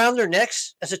around their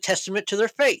necks as a testament to their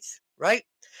faith, right?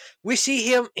 We see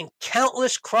him in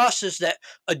countless crosses that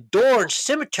adorn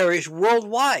cemeteries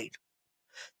worldwide.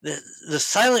 The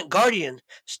silent guardian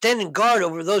standing guard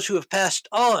over those who have passed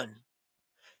on.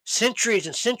 Centuries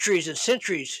and centuries and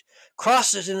centuries.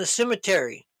 Crosses in the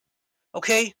cemetery.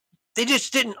 Okay? They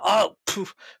just didn't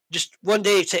just one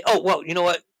day say, oh, well, you know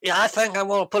what? Yeah, I think I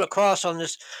want to put a cross on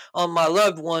my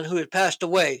loved one who had passed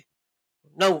away.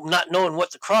 No, not knowing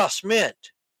what the cross meant.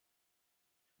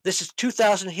 This is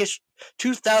 2,000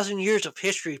 years of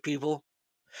history, people.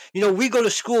 You know, we go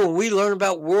to school and we learn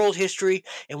about world history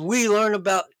and we learn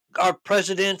about our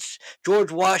presidents,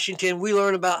 George Washington, we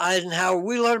learn about Eisenhower,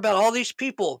 we learn about all these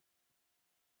people.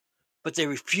 But they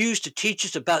refuse to teach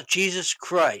us about Jesus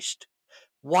Christ.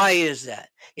 Why is that?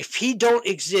 If he don't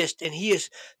exist and he is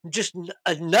just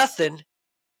a nothing,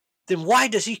 then why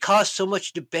does he cause so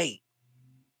much debate?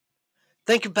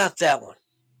 Think about that one.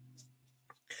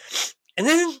 And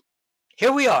then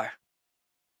here we are.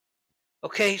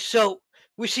 Okay, so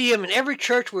we see him in every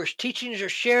church where his teachings are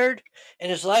shared and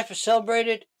his life is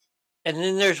celebrated. And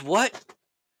then there's what?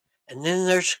 And then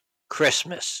there's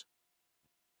Christmas.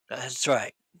 That's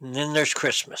right. And then there's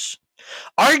Christmas.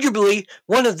 Arguably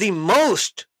one of the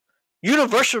most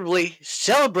universally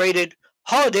celebrated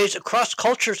holidays across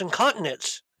cultures and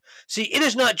continents. See, it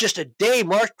is not just a day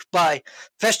marked by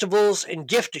festivals and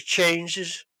gift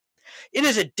exchanges. It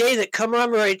is a day that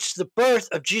commemorates the birth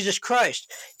of Jesus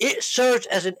Christ. It serves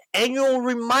as an annual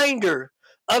reminder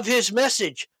of his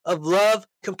message of love,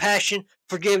 compassion,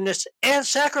 forgiveness, and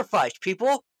sacrifice,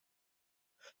 people.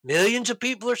 Millions of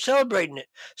people are celebrating it.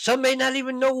 Some may not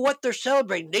even know what they're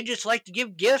celebrating. They just like to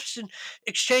give gifts and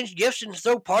exchange gifts and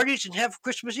throw parties and have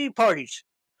Christmas Eve parties.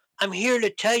 I'm here to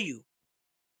tell you,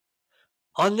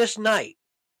 on this night,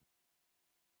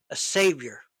 a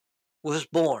Savior was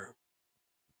born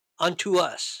unto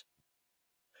us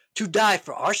to die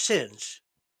for our sins,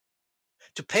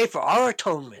 to pay for our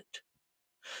atonement,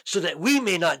 so that we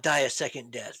may not die a second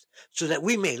death, so that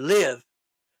we may live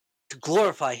to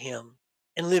glorify him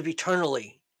and live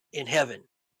eternally in heaven.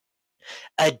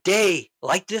 A day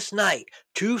like this night,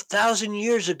 2,000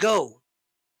 years ago,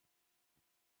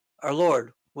 our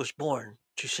Lord was born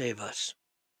to save us.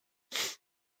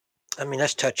 I mean,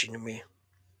 that's touching to me.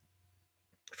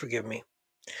 Forgive me.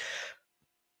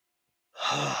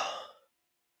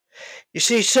 You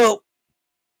see, so,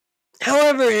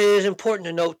 however, it is important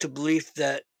to note to believe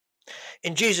that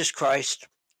in Jesus Christ,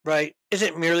 right,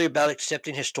 isn't merely about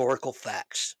accepting historical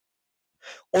facts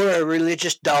or a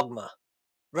religious dogma,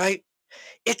 right?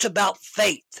 It's about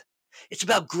faith. It's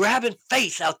about grabbing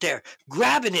faith out there,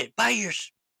 grabbing it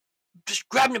just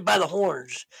grabbing it by the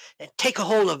horns and take a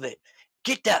hold of it.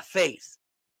 Get that faith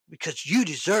because you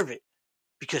deserve it,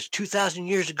 Because 2,000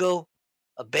 years ago,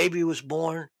 a baby was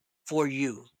born for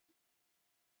you.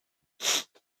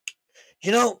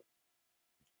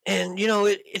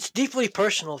 It's deeply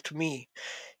personal to me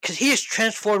because he has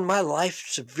transformed my life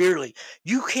severely.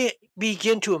 You can't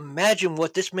begin to imagine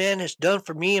what this man has done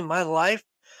for me in my life,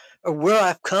 or where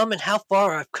I've come and how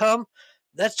far I've come.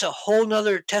 That's a whole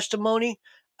nother testimony.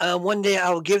 One day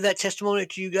I will give that testimony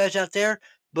to you guys out there,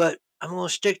 but I'm going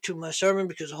to stick to my sermon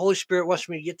because the Holy Spirit wants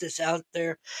me to get this out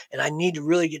there, and I need to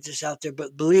really get this out there.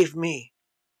 But believe me,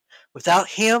 without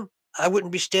him, I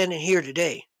wouldn't be standing here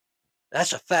today.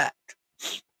 That's a fact.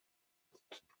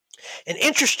 And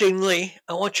interestingly,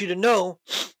 I want you to know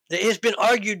that it has been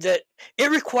argued that it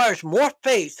requires more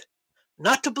faith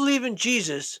not to believe in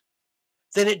Jesus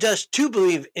than it does to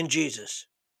believe in Jesus.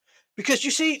 Because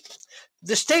you see,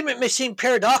 the statement may seem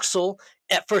paradoxical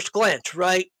at first glance,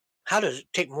 right? How does it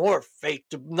take more faith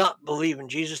to not believe in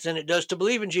Jesus than it does to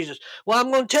believe in Jesus? Well,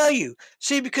 I'm going to tell you.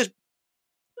 See, because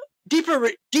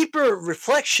deeper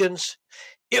reflections,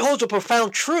 it holds a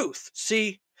profound truth.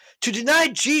 See, to deny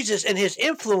Jesus and his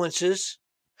influences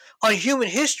on human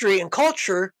history and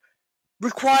culture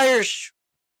requires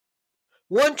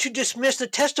one to dismiss the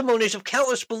testimonies of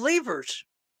countless believers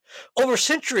over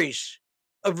centuries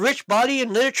of rich body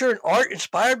and literature and art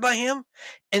inspired by him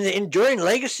and the enduring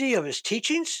legacy of his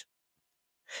teachings.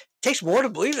 It takes more to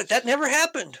believe that never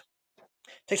happened.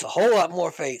 It takes a whole lot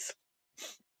more faith.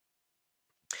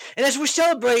 And as we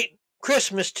celebrate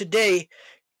Christmas today,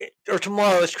 or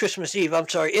tomorrow is Christmas Eve,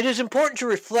 it is important to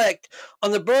reflect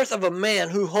on the birth of a man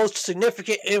who holds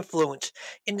significant influence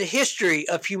in the history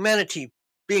of humanity,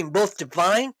 being both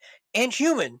divine and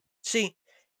human. See,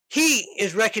 he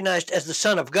is recognized as the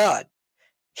Son of God.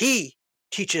 He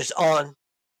teaches on,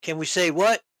 can we say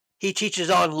what? He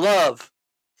teaches on love,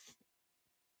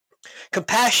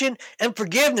 compassion, and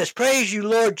forgiveness. Praise you,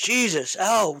 Lord Jesus.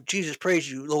 Oh, Jesus,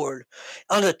 praise you, Lord.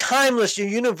 On the timeless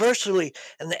and universally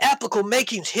and the applicable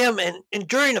makings him and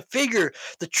enduring a figure.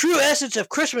 The true essence of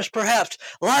Christmas, perhaps,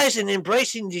 lies in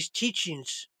embracing these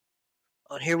teachings.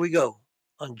 Here we go.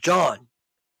 On John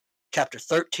chapter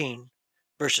 13,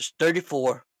 verses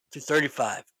 34 through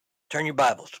 35. Turn your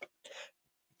Bibles.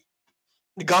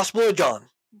 The Gospel of John,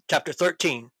 chapter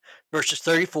 13, verses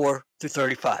 34 through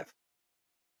 35.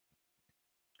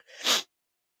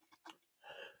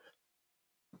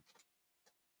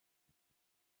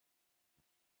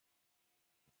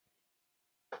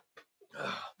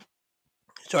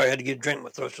 Sorry, I had to get a drink. My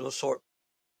throat's a little sore.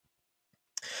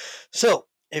 So,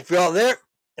 if you're all there,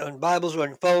 on Bibles or on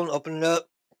your phone, open it up.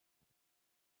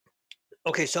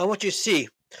 Okay, so I want you to see.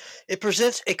 It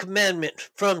presents a commandment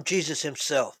from Jesus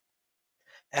himself.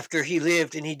 After he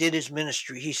lived and he did his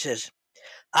ministry, he says,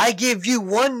 I give you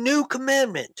one new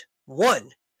commandment.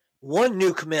 One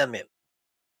new commandment.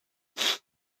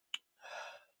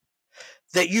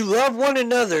 That you love one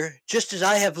another just as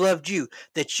I have loved you.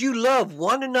 That you love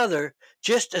one another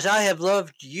just as I have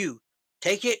loved you.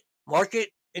 Take it, mark it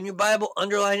in your Bible,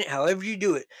 underline it, however you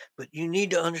do it. But you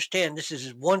need to understand this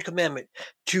is one commandment,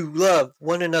 to love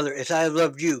one another as I have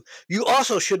loved you. You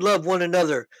also should love one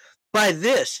another. By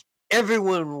this,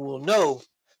 everyone will know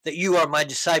that you are my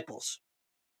disciples.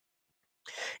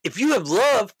 If you have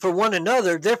love for one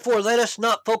another, therefore let us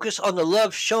not focus on the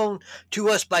love shown to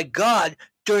us by God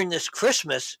during this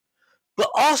Christmas, but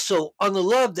also on the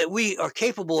love that we are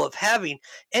capable of having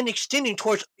and extending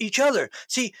towards each other.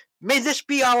 See, may this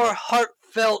be our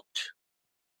heartfelt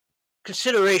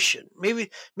consideration.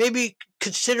 Maybe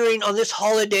considering on this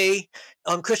holiday,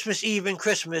 on Christmas Eve and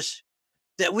Christmas,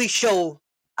 that we show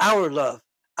our love,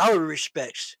 our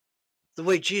respects, the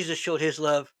way Jesus showed his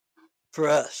love for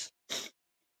us.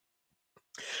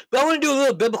 But I want to do a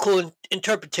little biblical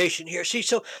interpretation here. See,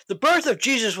 so the birth of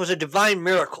Jesus was a divine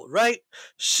miracle, right?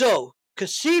 So,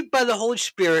 conceived by the Holy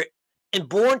Spirit and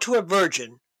born to a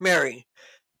virgin, Mary,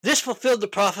 this fulfilled the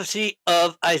prophecy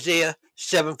of Isaiah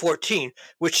 7:14,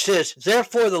 which says,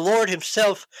 Therefore the Lord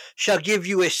himself shall give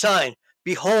you a sign.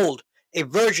 Behold, a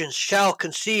virgin shall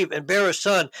conceive and bear a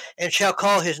son, and shall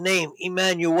call his name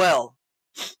Emmanuel.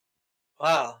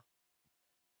 Wow.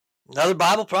 Another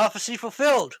Bible prophecy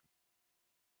fulfilled.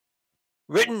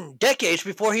 Written decades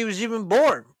before he was even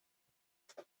born.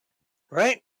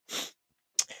 Right?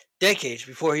 Decades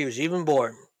before he was even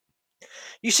born.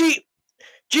 You see,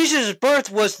 Jesus'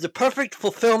 birth was the perfect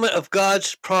fulfillment of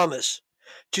God's promise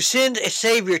to send a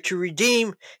Savior to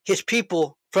redeem his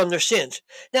people from their sins.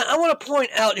 Now, I want to point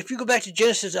out, if you go back to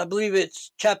Genesis, I believe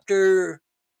it's chapter,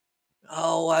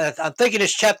 I'm thinking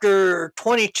it's chapter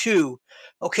 22,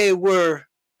 okay, where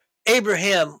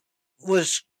Abraham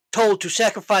was told to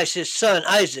sacrifice his son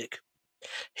Isaac.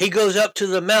 He goes up to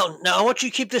the mountain. Now, I want you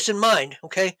to keep this in mind,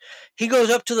 okay? He goes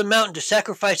up to the mountain to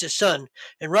sacrifice his son.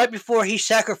 And right before he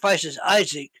sacrifices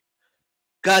Isaac,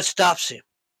 God stops him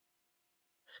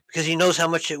because he knows how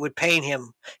much it would pain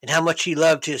him and how much he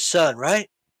loved his son, right?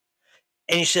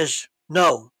 And he says,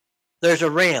 no, there's a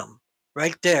ram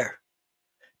right there.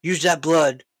 Use that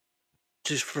blood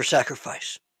for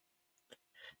sacrifice.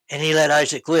 And he let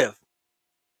Isaac live.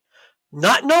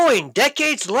 Not knowing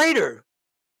decades later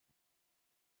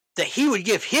that he would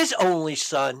give his only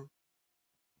son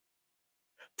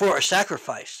for a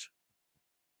sacrifice.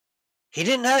 He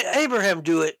didn't have Abraham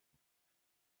do it,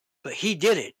 but he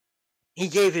did it. He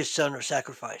gave his son a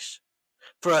sacrifice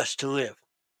for us to live.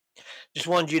 Just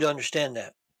wanted you to understand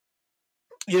that.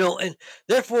 And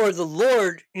therefore the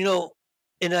Lord,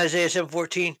 in Isaiah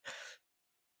 7:14,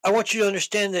 I want you to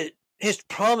understand that his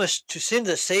promise to send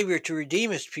a Savior to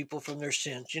redeem his people from their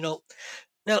sins.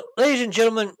 Now, ladies and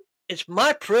gentlemen, it's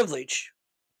my privilege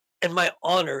and my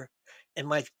honor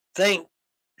and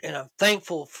I'm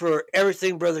thankful for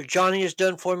everything Brother Johnny has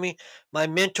done for me, my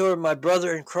mentor, my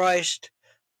brother in Christ.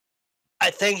 I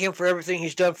thank him for everything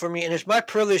he's done for me, and it's my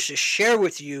privilege to share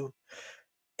with you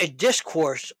a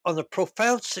discourse on the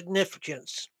profound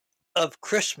significance of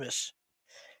Christmas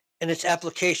and its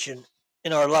application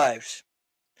in our lives.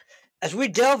 As we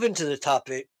delve into the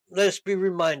topic, let us be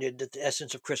reminded that the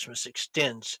essence of Christmas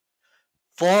extends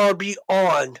far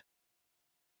beyond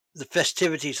the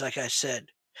festivities, like I said.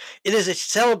 It is a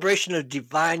celebration of a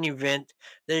divine event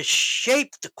that has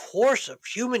shaped the course of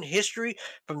human history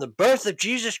from the birth of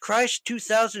Jesus Christ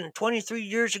 2023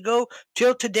 years ago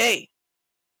till today.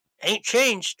 Ain't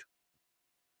changed.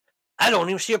 I don't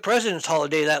even see a president's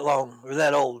holiday that long or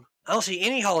that old. I don't see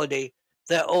any holiday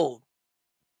that old.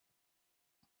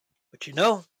 But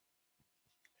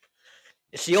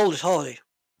it's the oldest holiday.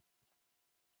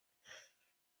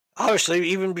 Obviously,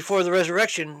 even before the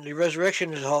resurrection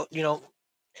is,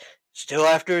 still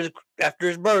after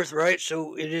his birth, right?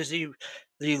 So it is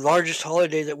the largest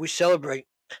holiday that we celebrate.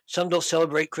 Some don't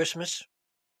celebrate Christmas.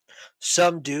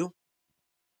 Some do.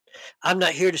 I'm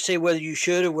not here to say whether you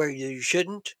should or whether you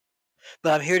shouldn't,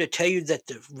 but I'm here to tell you that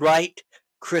the right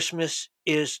Christmas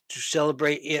is to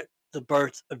celebrate the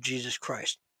birth of Jesus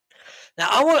Christ. Now,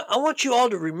 I want you all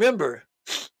to remember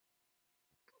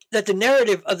that the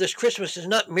narrative of this Christmas is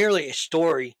not merely a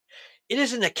story. It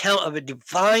is an account of a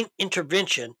divine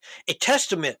intervention, a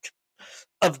testament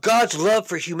of God's love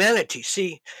for humanity.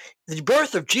 See, the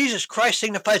birth of Jesus Christ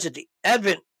signifies the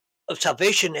advent of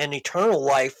salvation and eternal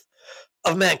life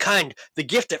of mankind, the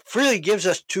gift that freely gives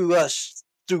us to us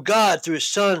through God, through his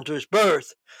Son, through his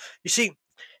birth. You see,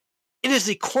 it is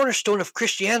the cornerstone of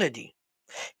Christianity.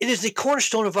 It is the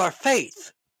cornerstone of our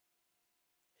faith.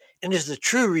 And is the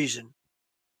true reason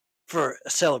for a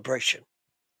celebration.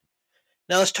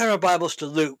 Now let's turn our Bibles to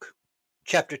Luke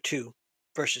chapter 2,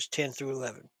 verses 10 through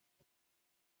 11.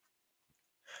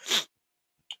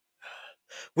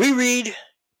 We read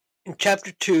in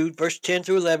chapter 2, verse 10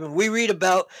 through 11, we read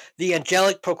about the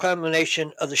angelic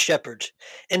proclamation of the shepherds.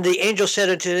 And the angel said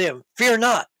unto them, Fear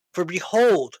not, for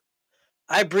behold,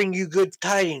 I bring you good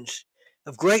tidings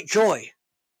of great joy,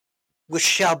 which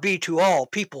shall be to all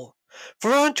people.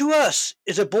 For unto us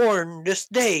is born this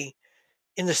day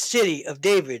in the city of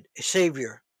David a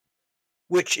Savior,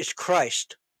 which is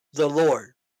Christ the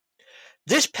Lord.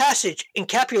 This passage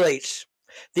encapsulates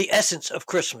the essence of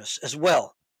Christmas as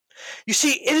well. You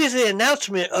see, it is the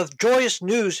announcement of joyous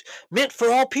news meant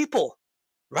for all people,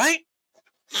 right?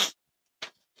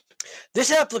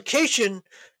 This application,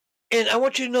 and I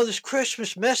want you to know this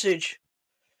Christmas message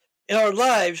in our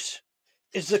lives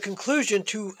is the conclusion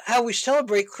to how we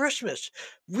celebrate Christmas.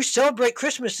 We celebrate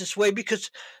Christmas this way because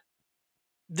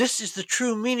this is the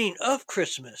true meaning of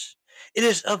Christmas. It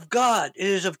is of God. It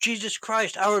is of Jesus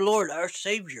Christ, our Lord, our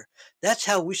Savior. That's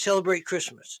how we celebrate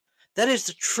Christmas. That is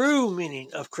the true meaning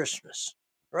of Christmas,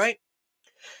 right?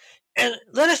 And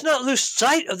let us not lose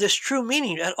sight of this true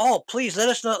meaning at all. Please, let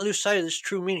us not lose sight of this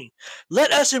true meaning.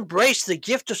 Let us embrace the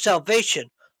gift of salvation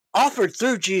offered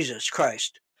through Jesus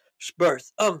Christ's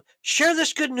birth. Share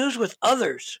this good news with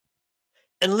others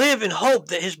and live in hope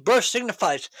that his birth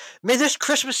signifies. May this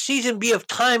Christmas season be a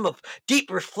time of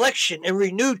deep reflection and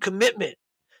renewed commitment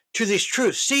to these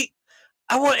truths. See,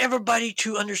 I want everybody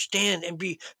to understand and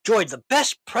be joyed. The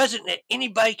best present that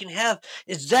anybody can have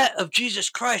is that of Jesus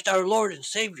Christ, our Lord and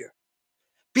Savior.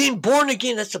 Being born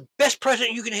again, that's the best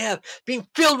present you can have. Being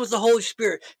filled with the Holy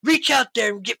Spirit. Reach out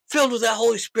there and get filled with that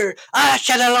Holy Spirit. I'm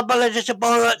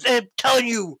telling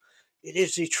you, it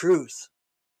is the truth.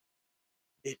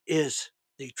 It is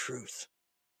the truth.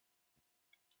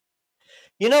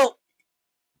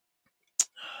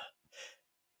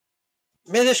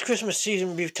 May this Christmas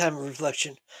season be a time of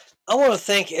reflection. I want to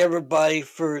thank everybody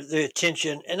for their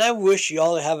attention, and I wish you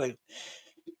all to have a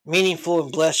meaningful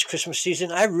and blessed Christmas season.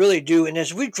 I really do. And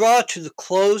as we draw to the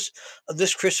close of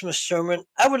this Christmas sermon,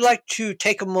 I would like to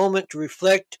take a moment to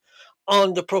reflect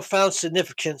on the profound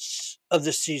significance of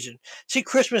this season. See,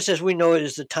 Christmas as we know it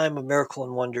is the time of miracle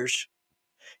and wonders.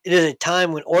 It is a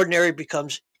time when ordinary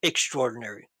becomes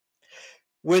extraordinary,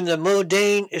 when the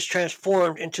mundane is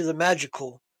transformed into the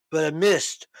magical, but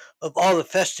amidst of all the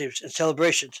festives and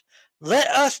celebrations. Let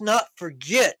us not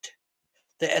forget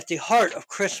that at the heart of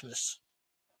Christmas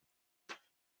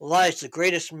lies the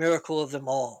greatest miracle of them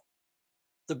all,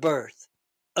 the birth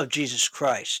of Jesus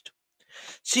Christ.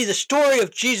 See, the story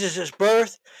of Jesus'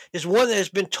 birth is one that has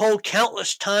been told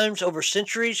countless times over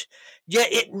centuries,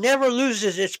 yet it never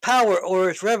loses its power or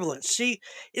its relevance. See,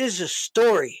 it is a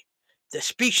story that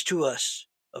speaks to us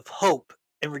of hope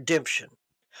and redemption,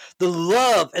 the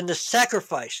love and the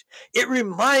sacrifice. It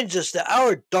reminds us that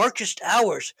our darkest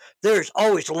hours, there is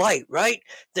always light, right?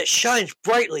 That shines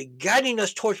brightly, guiding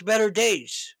us towards better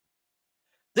days.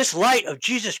 This light of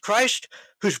Jesus Christ,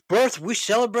 whose birth we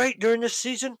celebrate during this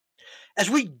season, as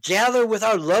we gather with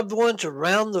our loved ones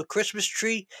around the Christmas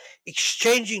tree,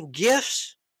 exchanging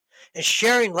gifts and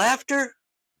sharing laughter,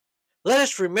 let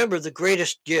us remember the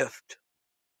greatest gift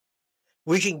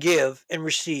we can give and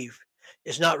receive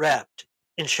is not wrapped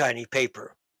in shiny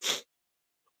paper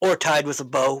or tied with a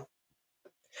bow.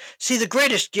 See, the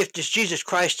greatest gift is Jesus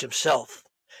Christ himself.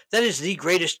 That is the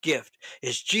greatest gift,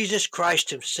 is Jesus Christ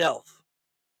himself.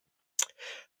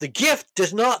 The gift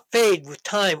does not fade with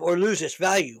time or lose its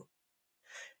value.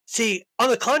 See, on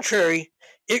the contrary,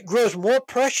 it grows more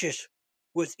precious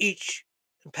with each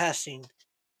passing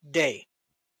day.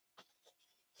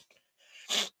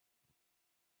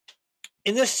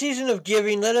 In this season of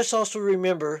giving, let us also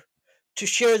remember to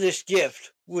share this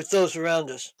gift with those around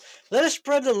us. Let us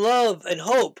spread the love and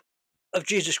hope of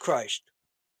Jesus Christ.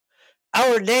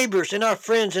 Our neighbors and our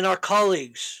friends and our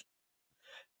colleagues.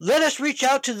 Let us reach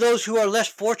out to those who are less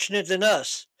fortunate than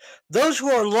us, those who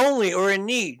are lonely or in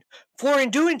need, for in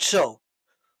doing so,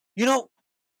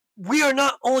 we are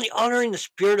not only honoring the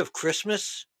spirit of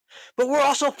Christmas, but we're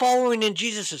also following in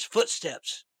Jesus'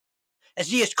 footsteps, as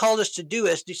he has called us to do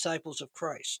as disciples of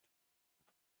Christ.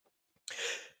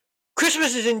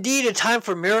 Christmas is indeed a time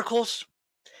for miracles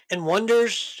and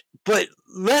wonders, but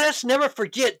let us never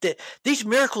forget that these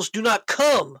miracles do not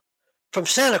come from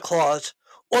Santa Claus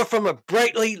or from a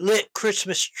brightly lit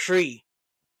Christmas tree.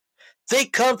 They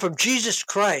come from Jesus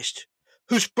Christ,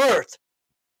 whose birth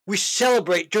we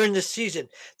celebrate during this season.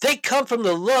 They come from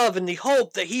the love and the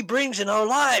hope that he brings in our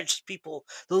lives, people.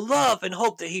 The love and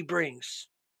hope that he brings.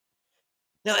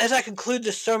 Now, as I conclude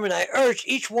this sermon, I urge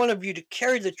each one of you to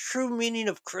carry the true meaning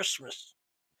of Christmas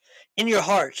in your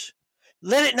hearts.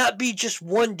 Let it not be just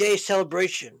one day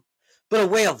celebration, but a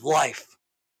way of life.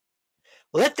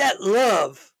 Let that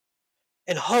love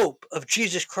and hope of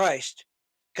Jesus Christ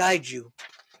guide you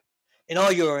in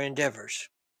all your endeavors,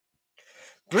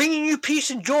 bringing you peace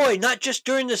and joy, not just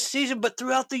during this season, but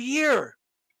throughout the year.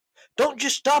 Don't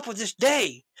just stop with this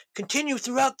day. Continue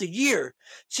throughout the year.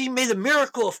 See, may the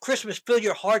miracle of Christmas fill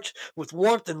your hearts with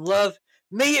warmth and love.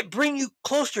 May it bring you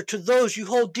closer to those you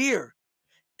hold dear.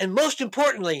 And most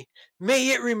importantly,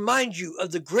 may it remind you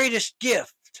of the greatest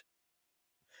gift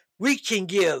we can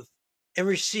give and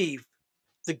receive,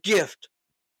 the gift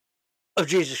of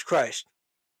Jesus Christ.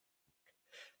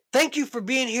 Thank you for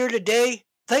being here today.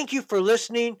 Thank you for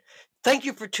listening. Thank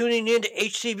you for tuning in to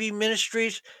HCB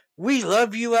Ministries. We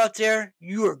love you out there.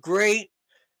 You are great.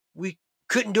 We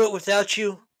couldn't do it without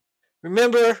you.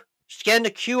 Remember, scan the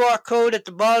QR code at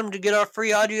the bottom to get our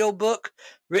free audio book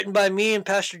written by me and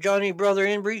Pastor Johnny Brother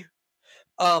Embry.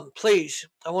 Please,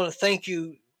 I want to thank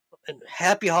you and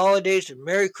happy holidays and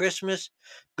Merry Christmas.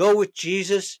 Go with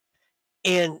Jesus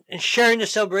and sharing the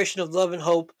celebration of love and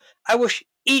hope. I wish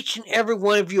each and every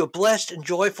one of you a blessed and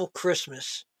joyful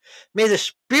Christmas. May the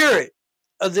spirit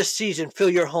of this season fill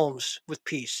your homes with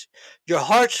peace, your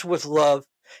hearts with love,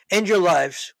 and your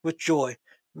lives with joy.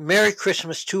 Merry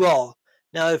Christmas to all.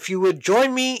 Now, if you would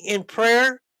join me in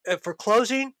prayer for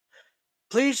closing,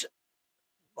 please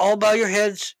all bow your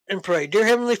heads and pray. Dear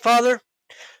Heavenly Father,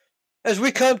 as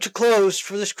we come to close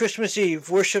for this Christmas Eve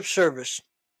worship service,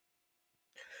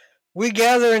 we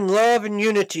gather in love and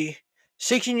unity,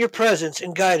 seeking your presence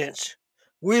and guidance.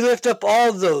 We lift up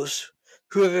all those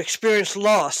who have experienced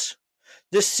loss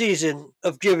this season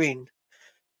of giving.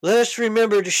 Let us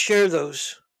remember to share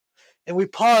those. And we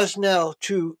pause now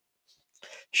to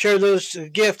share those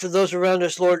gifts to those around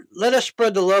us, Lord. Let us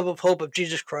spread the love of hope of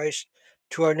Jesus Christ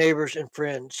to our neighbors and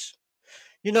friends.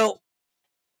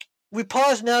 we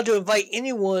pause now to invite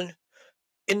anyone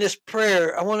in this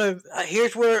prayer.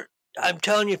 Here's where I'm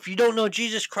telling you, if you don't know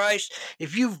Jesus Christ,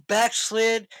 if you've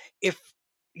backslid, if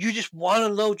you just want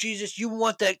to know Jesus, you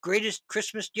want that greatest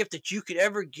Christmas gift that you could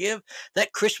ever give,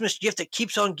 that Christmas gift that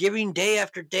keeps on giving day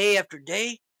after day after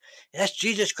day. And that's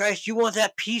Jesus Christ. You want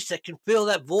that peace that can fill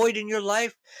that void in your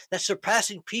life, that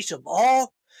surpassing peace of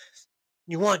all.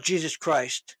 You want Jesus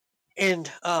Christ.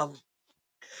 And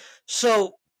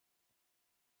so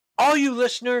all you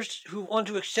listeners who want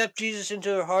to accept Jesus into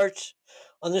their hearts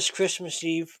on this Christmas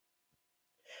Eve,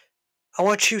 I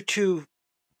want you to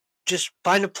just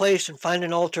find a place and find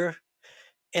an altar.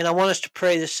 And I want us to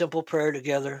pray this simple prayer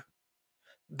together.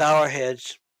 Bow our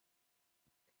heads.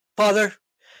 Father,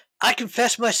 I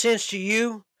confess my sins to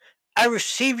you. I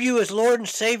receive you as Lord and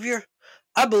Savior.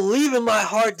 I believe in my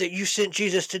heart that you sent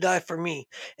Jesus to die for me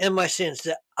and my sins,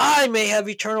 that I may have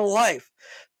eternal life.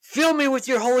 Fill me with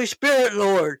your Holy Spirit,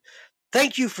 Lord.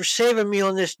 Thank you for saving me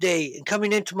on this day and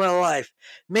coming into my life.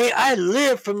 May I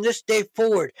live from this day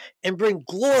forward and bring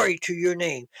glory to your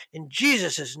name. In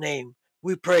Jesus' name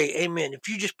we pray. Amen. If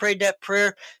you just prayed that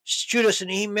prayer, shoot us an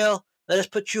email. Let us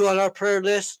put you on our prayer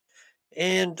list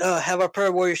and have our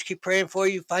prayer warriors keep praying for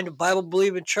you. Find a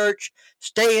Bible-believing church.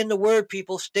 Stay in the Word,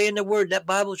 people. Stay in the Word. That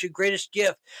Bible is your greatest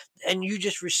gift. And you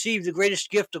just received the greatest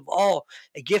gift of all,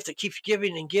 a gift that keeps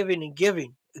giving and giving and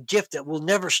giving, a gift that will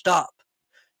never stop.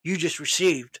 You just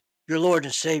received your Lord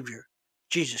and Savior,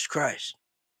 Jesus Christ.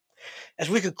 As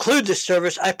we conclude this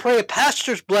service, I pray a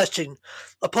pastor's blessing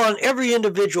upon every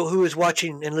individual who is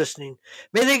watching and listening.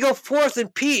 May they go forth in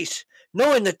peace,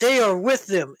 knowing that they are with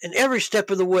them in every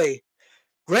step of the way.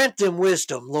 Grant them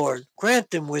wisdom, Lord. Grant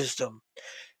them wisdom.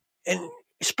 And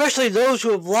especially those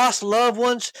who have lost loved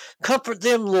ones, comfort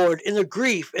them, Lord, in their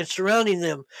grief and surrounding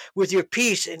them with your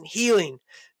peace and healing.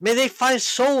 May they find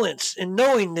solace in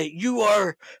knowing that you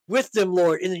are with them,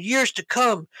 Lord, in the years to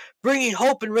come, bringing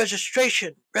hope and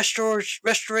restoration.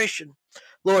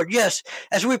 Lord, yes,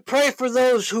 as we pray for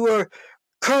those who are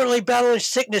currently battling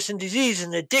sickness and disease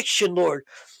and addiction, Lord,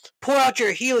 pour out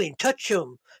your healing. Touch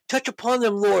them. Touch upon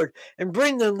them, Lord, and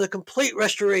bring them the complete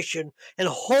restoration and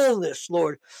wholeness,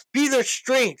 Lord. Be their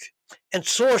strength and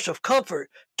source of comfort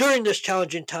during this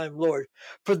challenging time, Lord.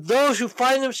 For those who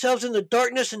find themselves in the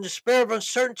darkness and despair of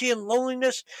uncertainty and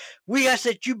loneliness, we ask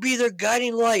that you be their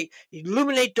guiding light.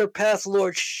 Illuminate their path,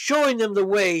 Lord, showing them the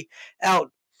way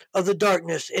out of the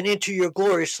darkness and into your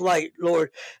glorious light,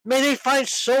 Lord. May they find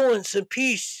solace and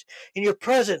peace in your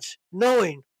presence,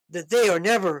 knowing that they are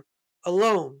never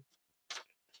alone.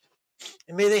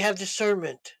 And may they have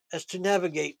discernment as to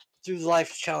navigate through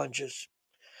life's challenges.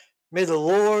 May the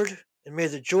Lord and may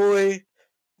the joy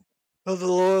of the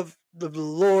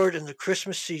Lord and the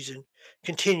Christmas season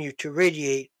continue to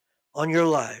radiate on your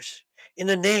lives. In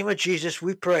the name of Jesus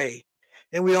we pray.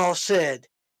 And we all said,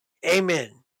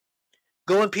 Amen.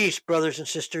 Go in peace, brothers and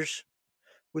sisters.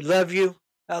 We love you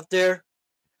out there.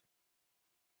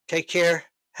 Take care.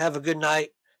 Have a good night.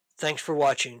 Thanks for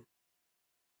watching.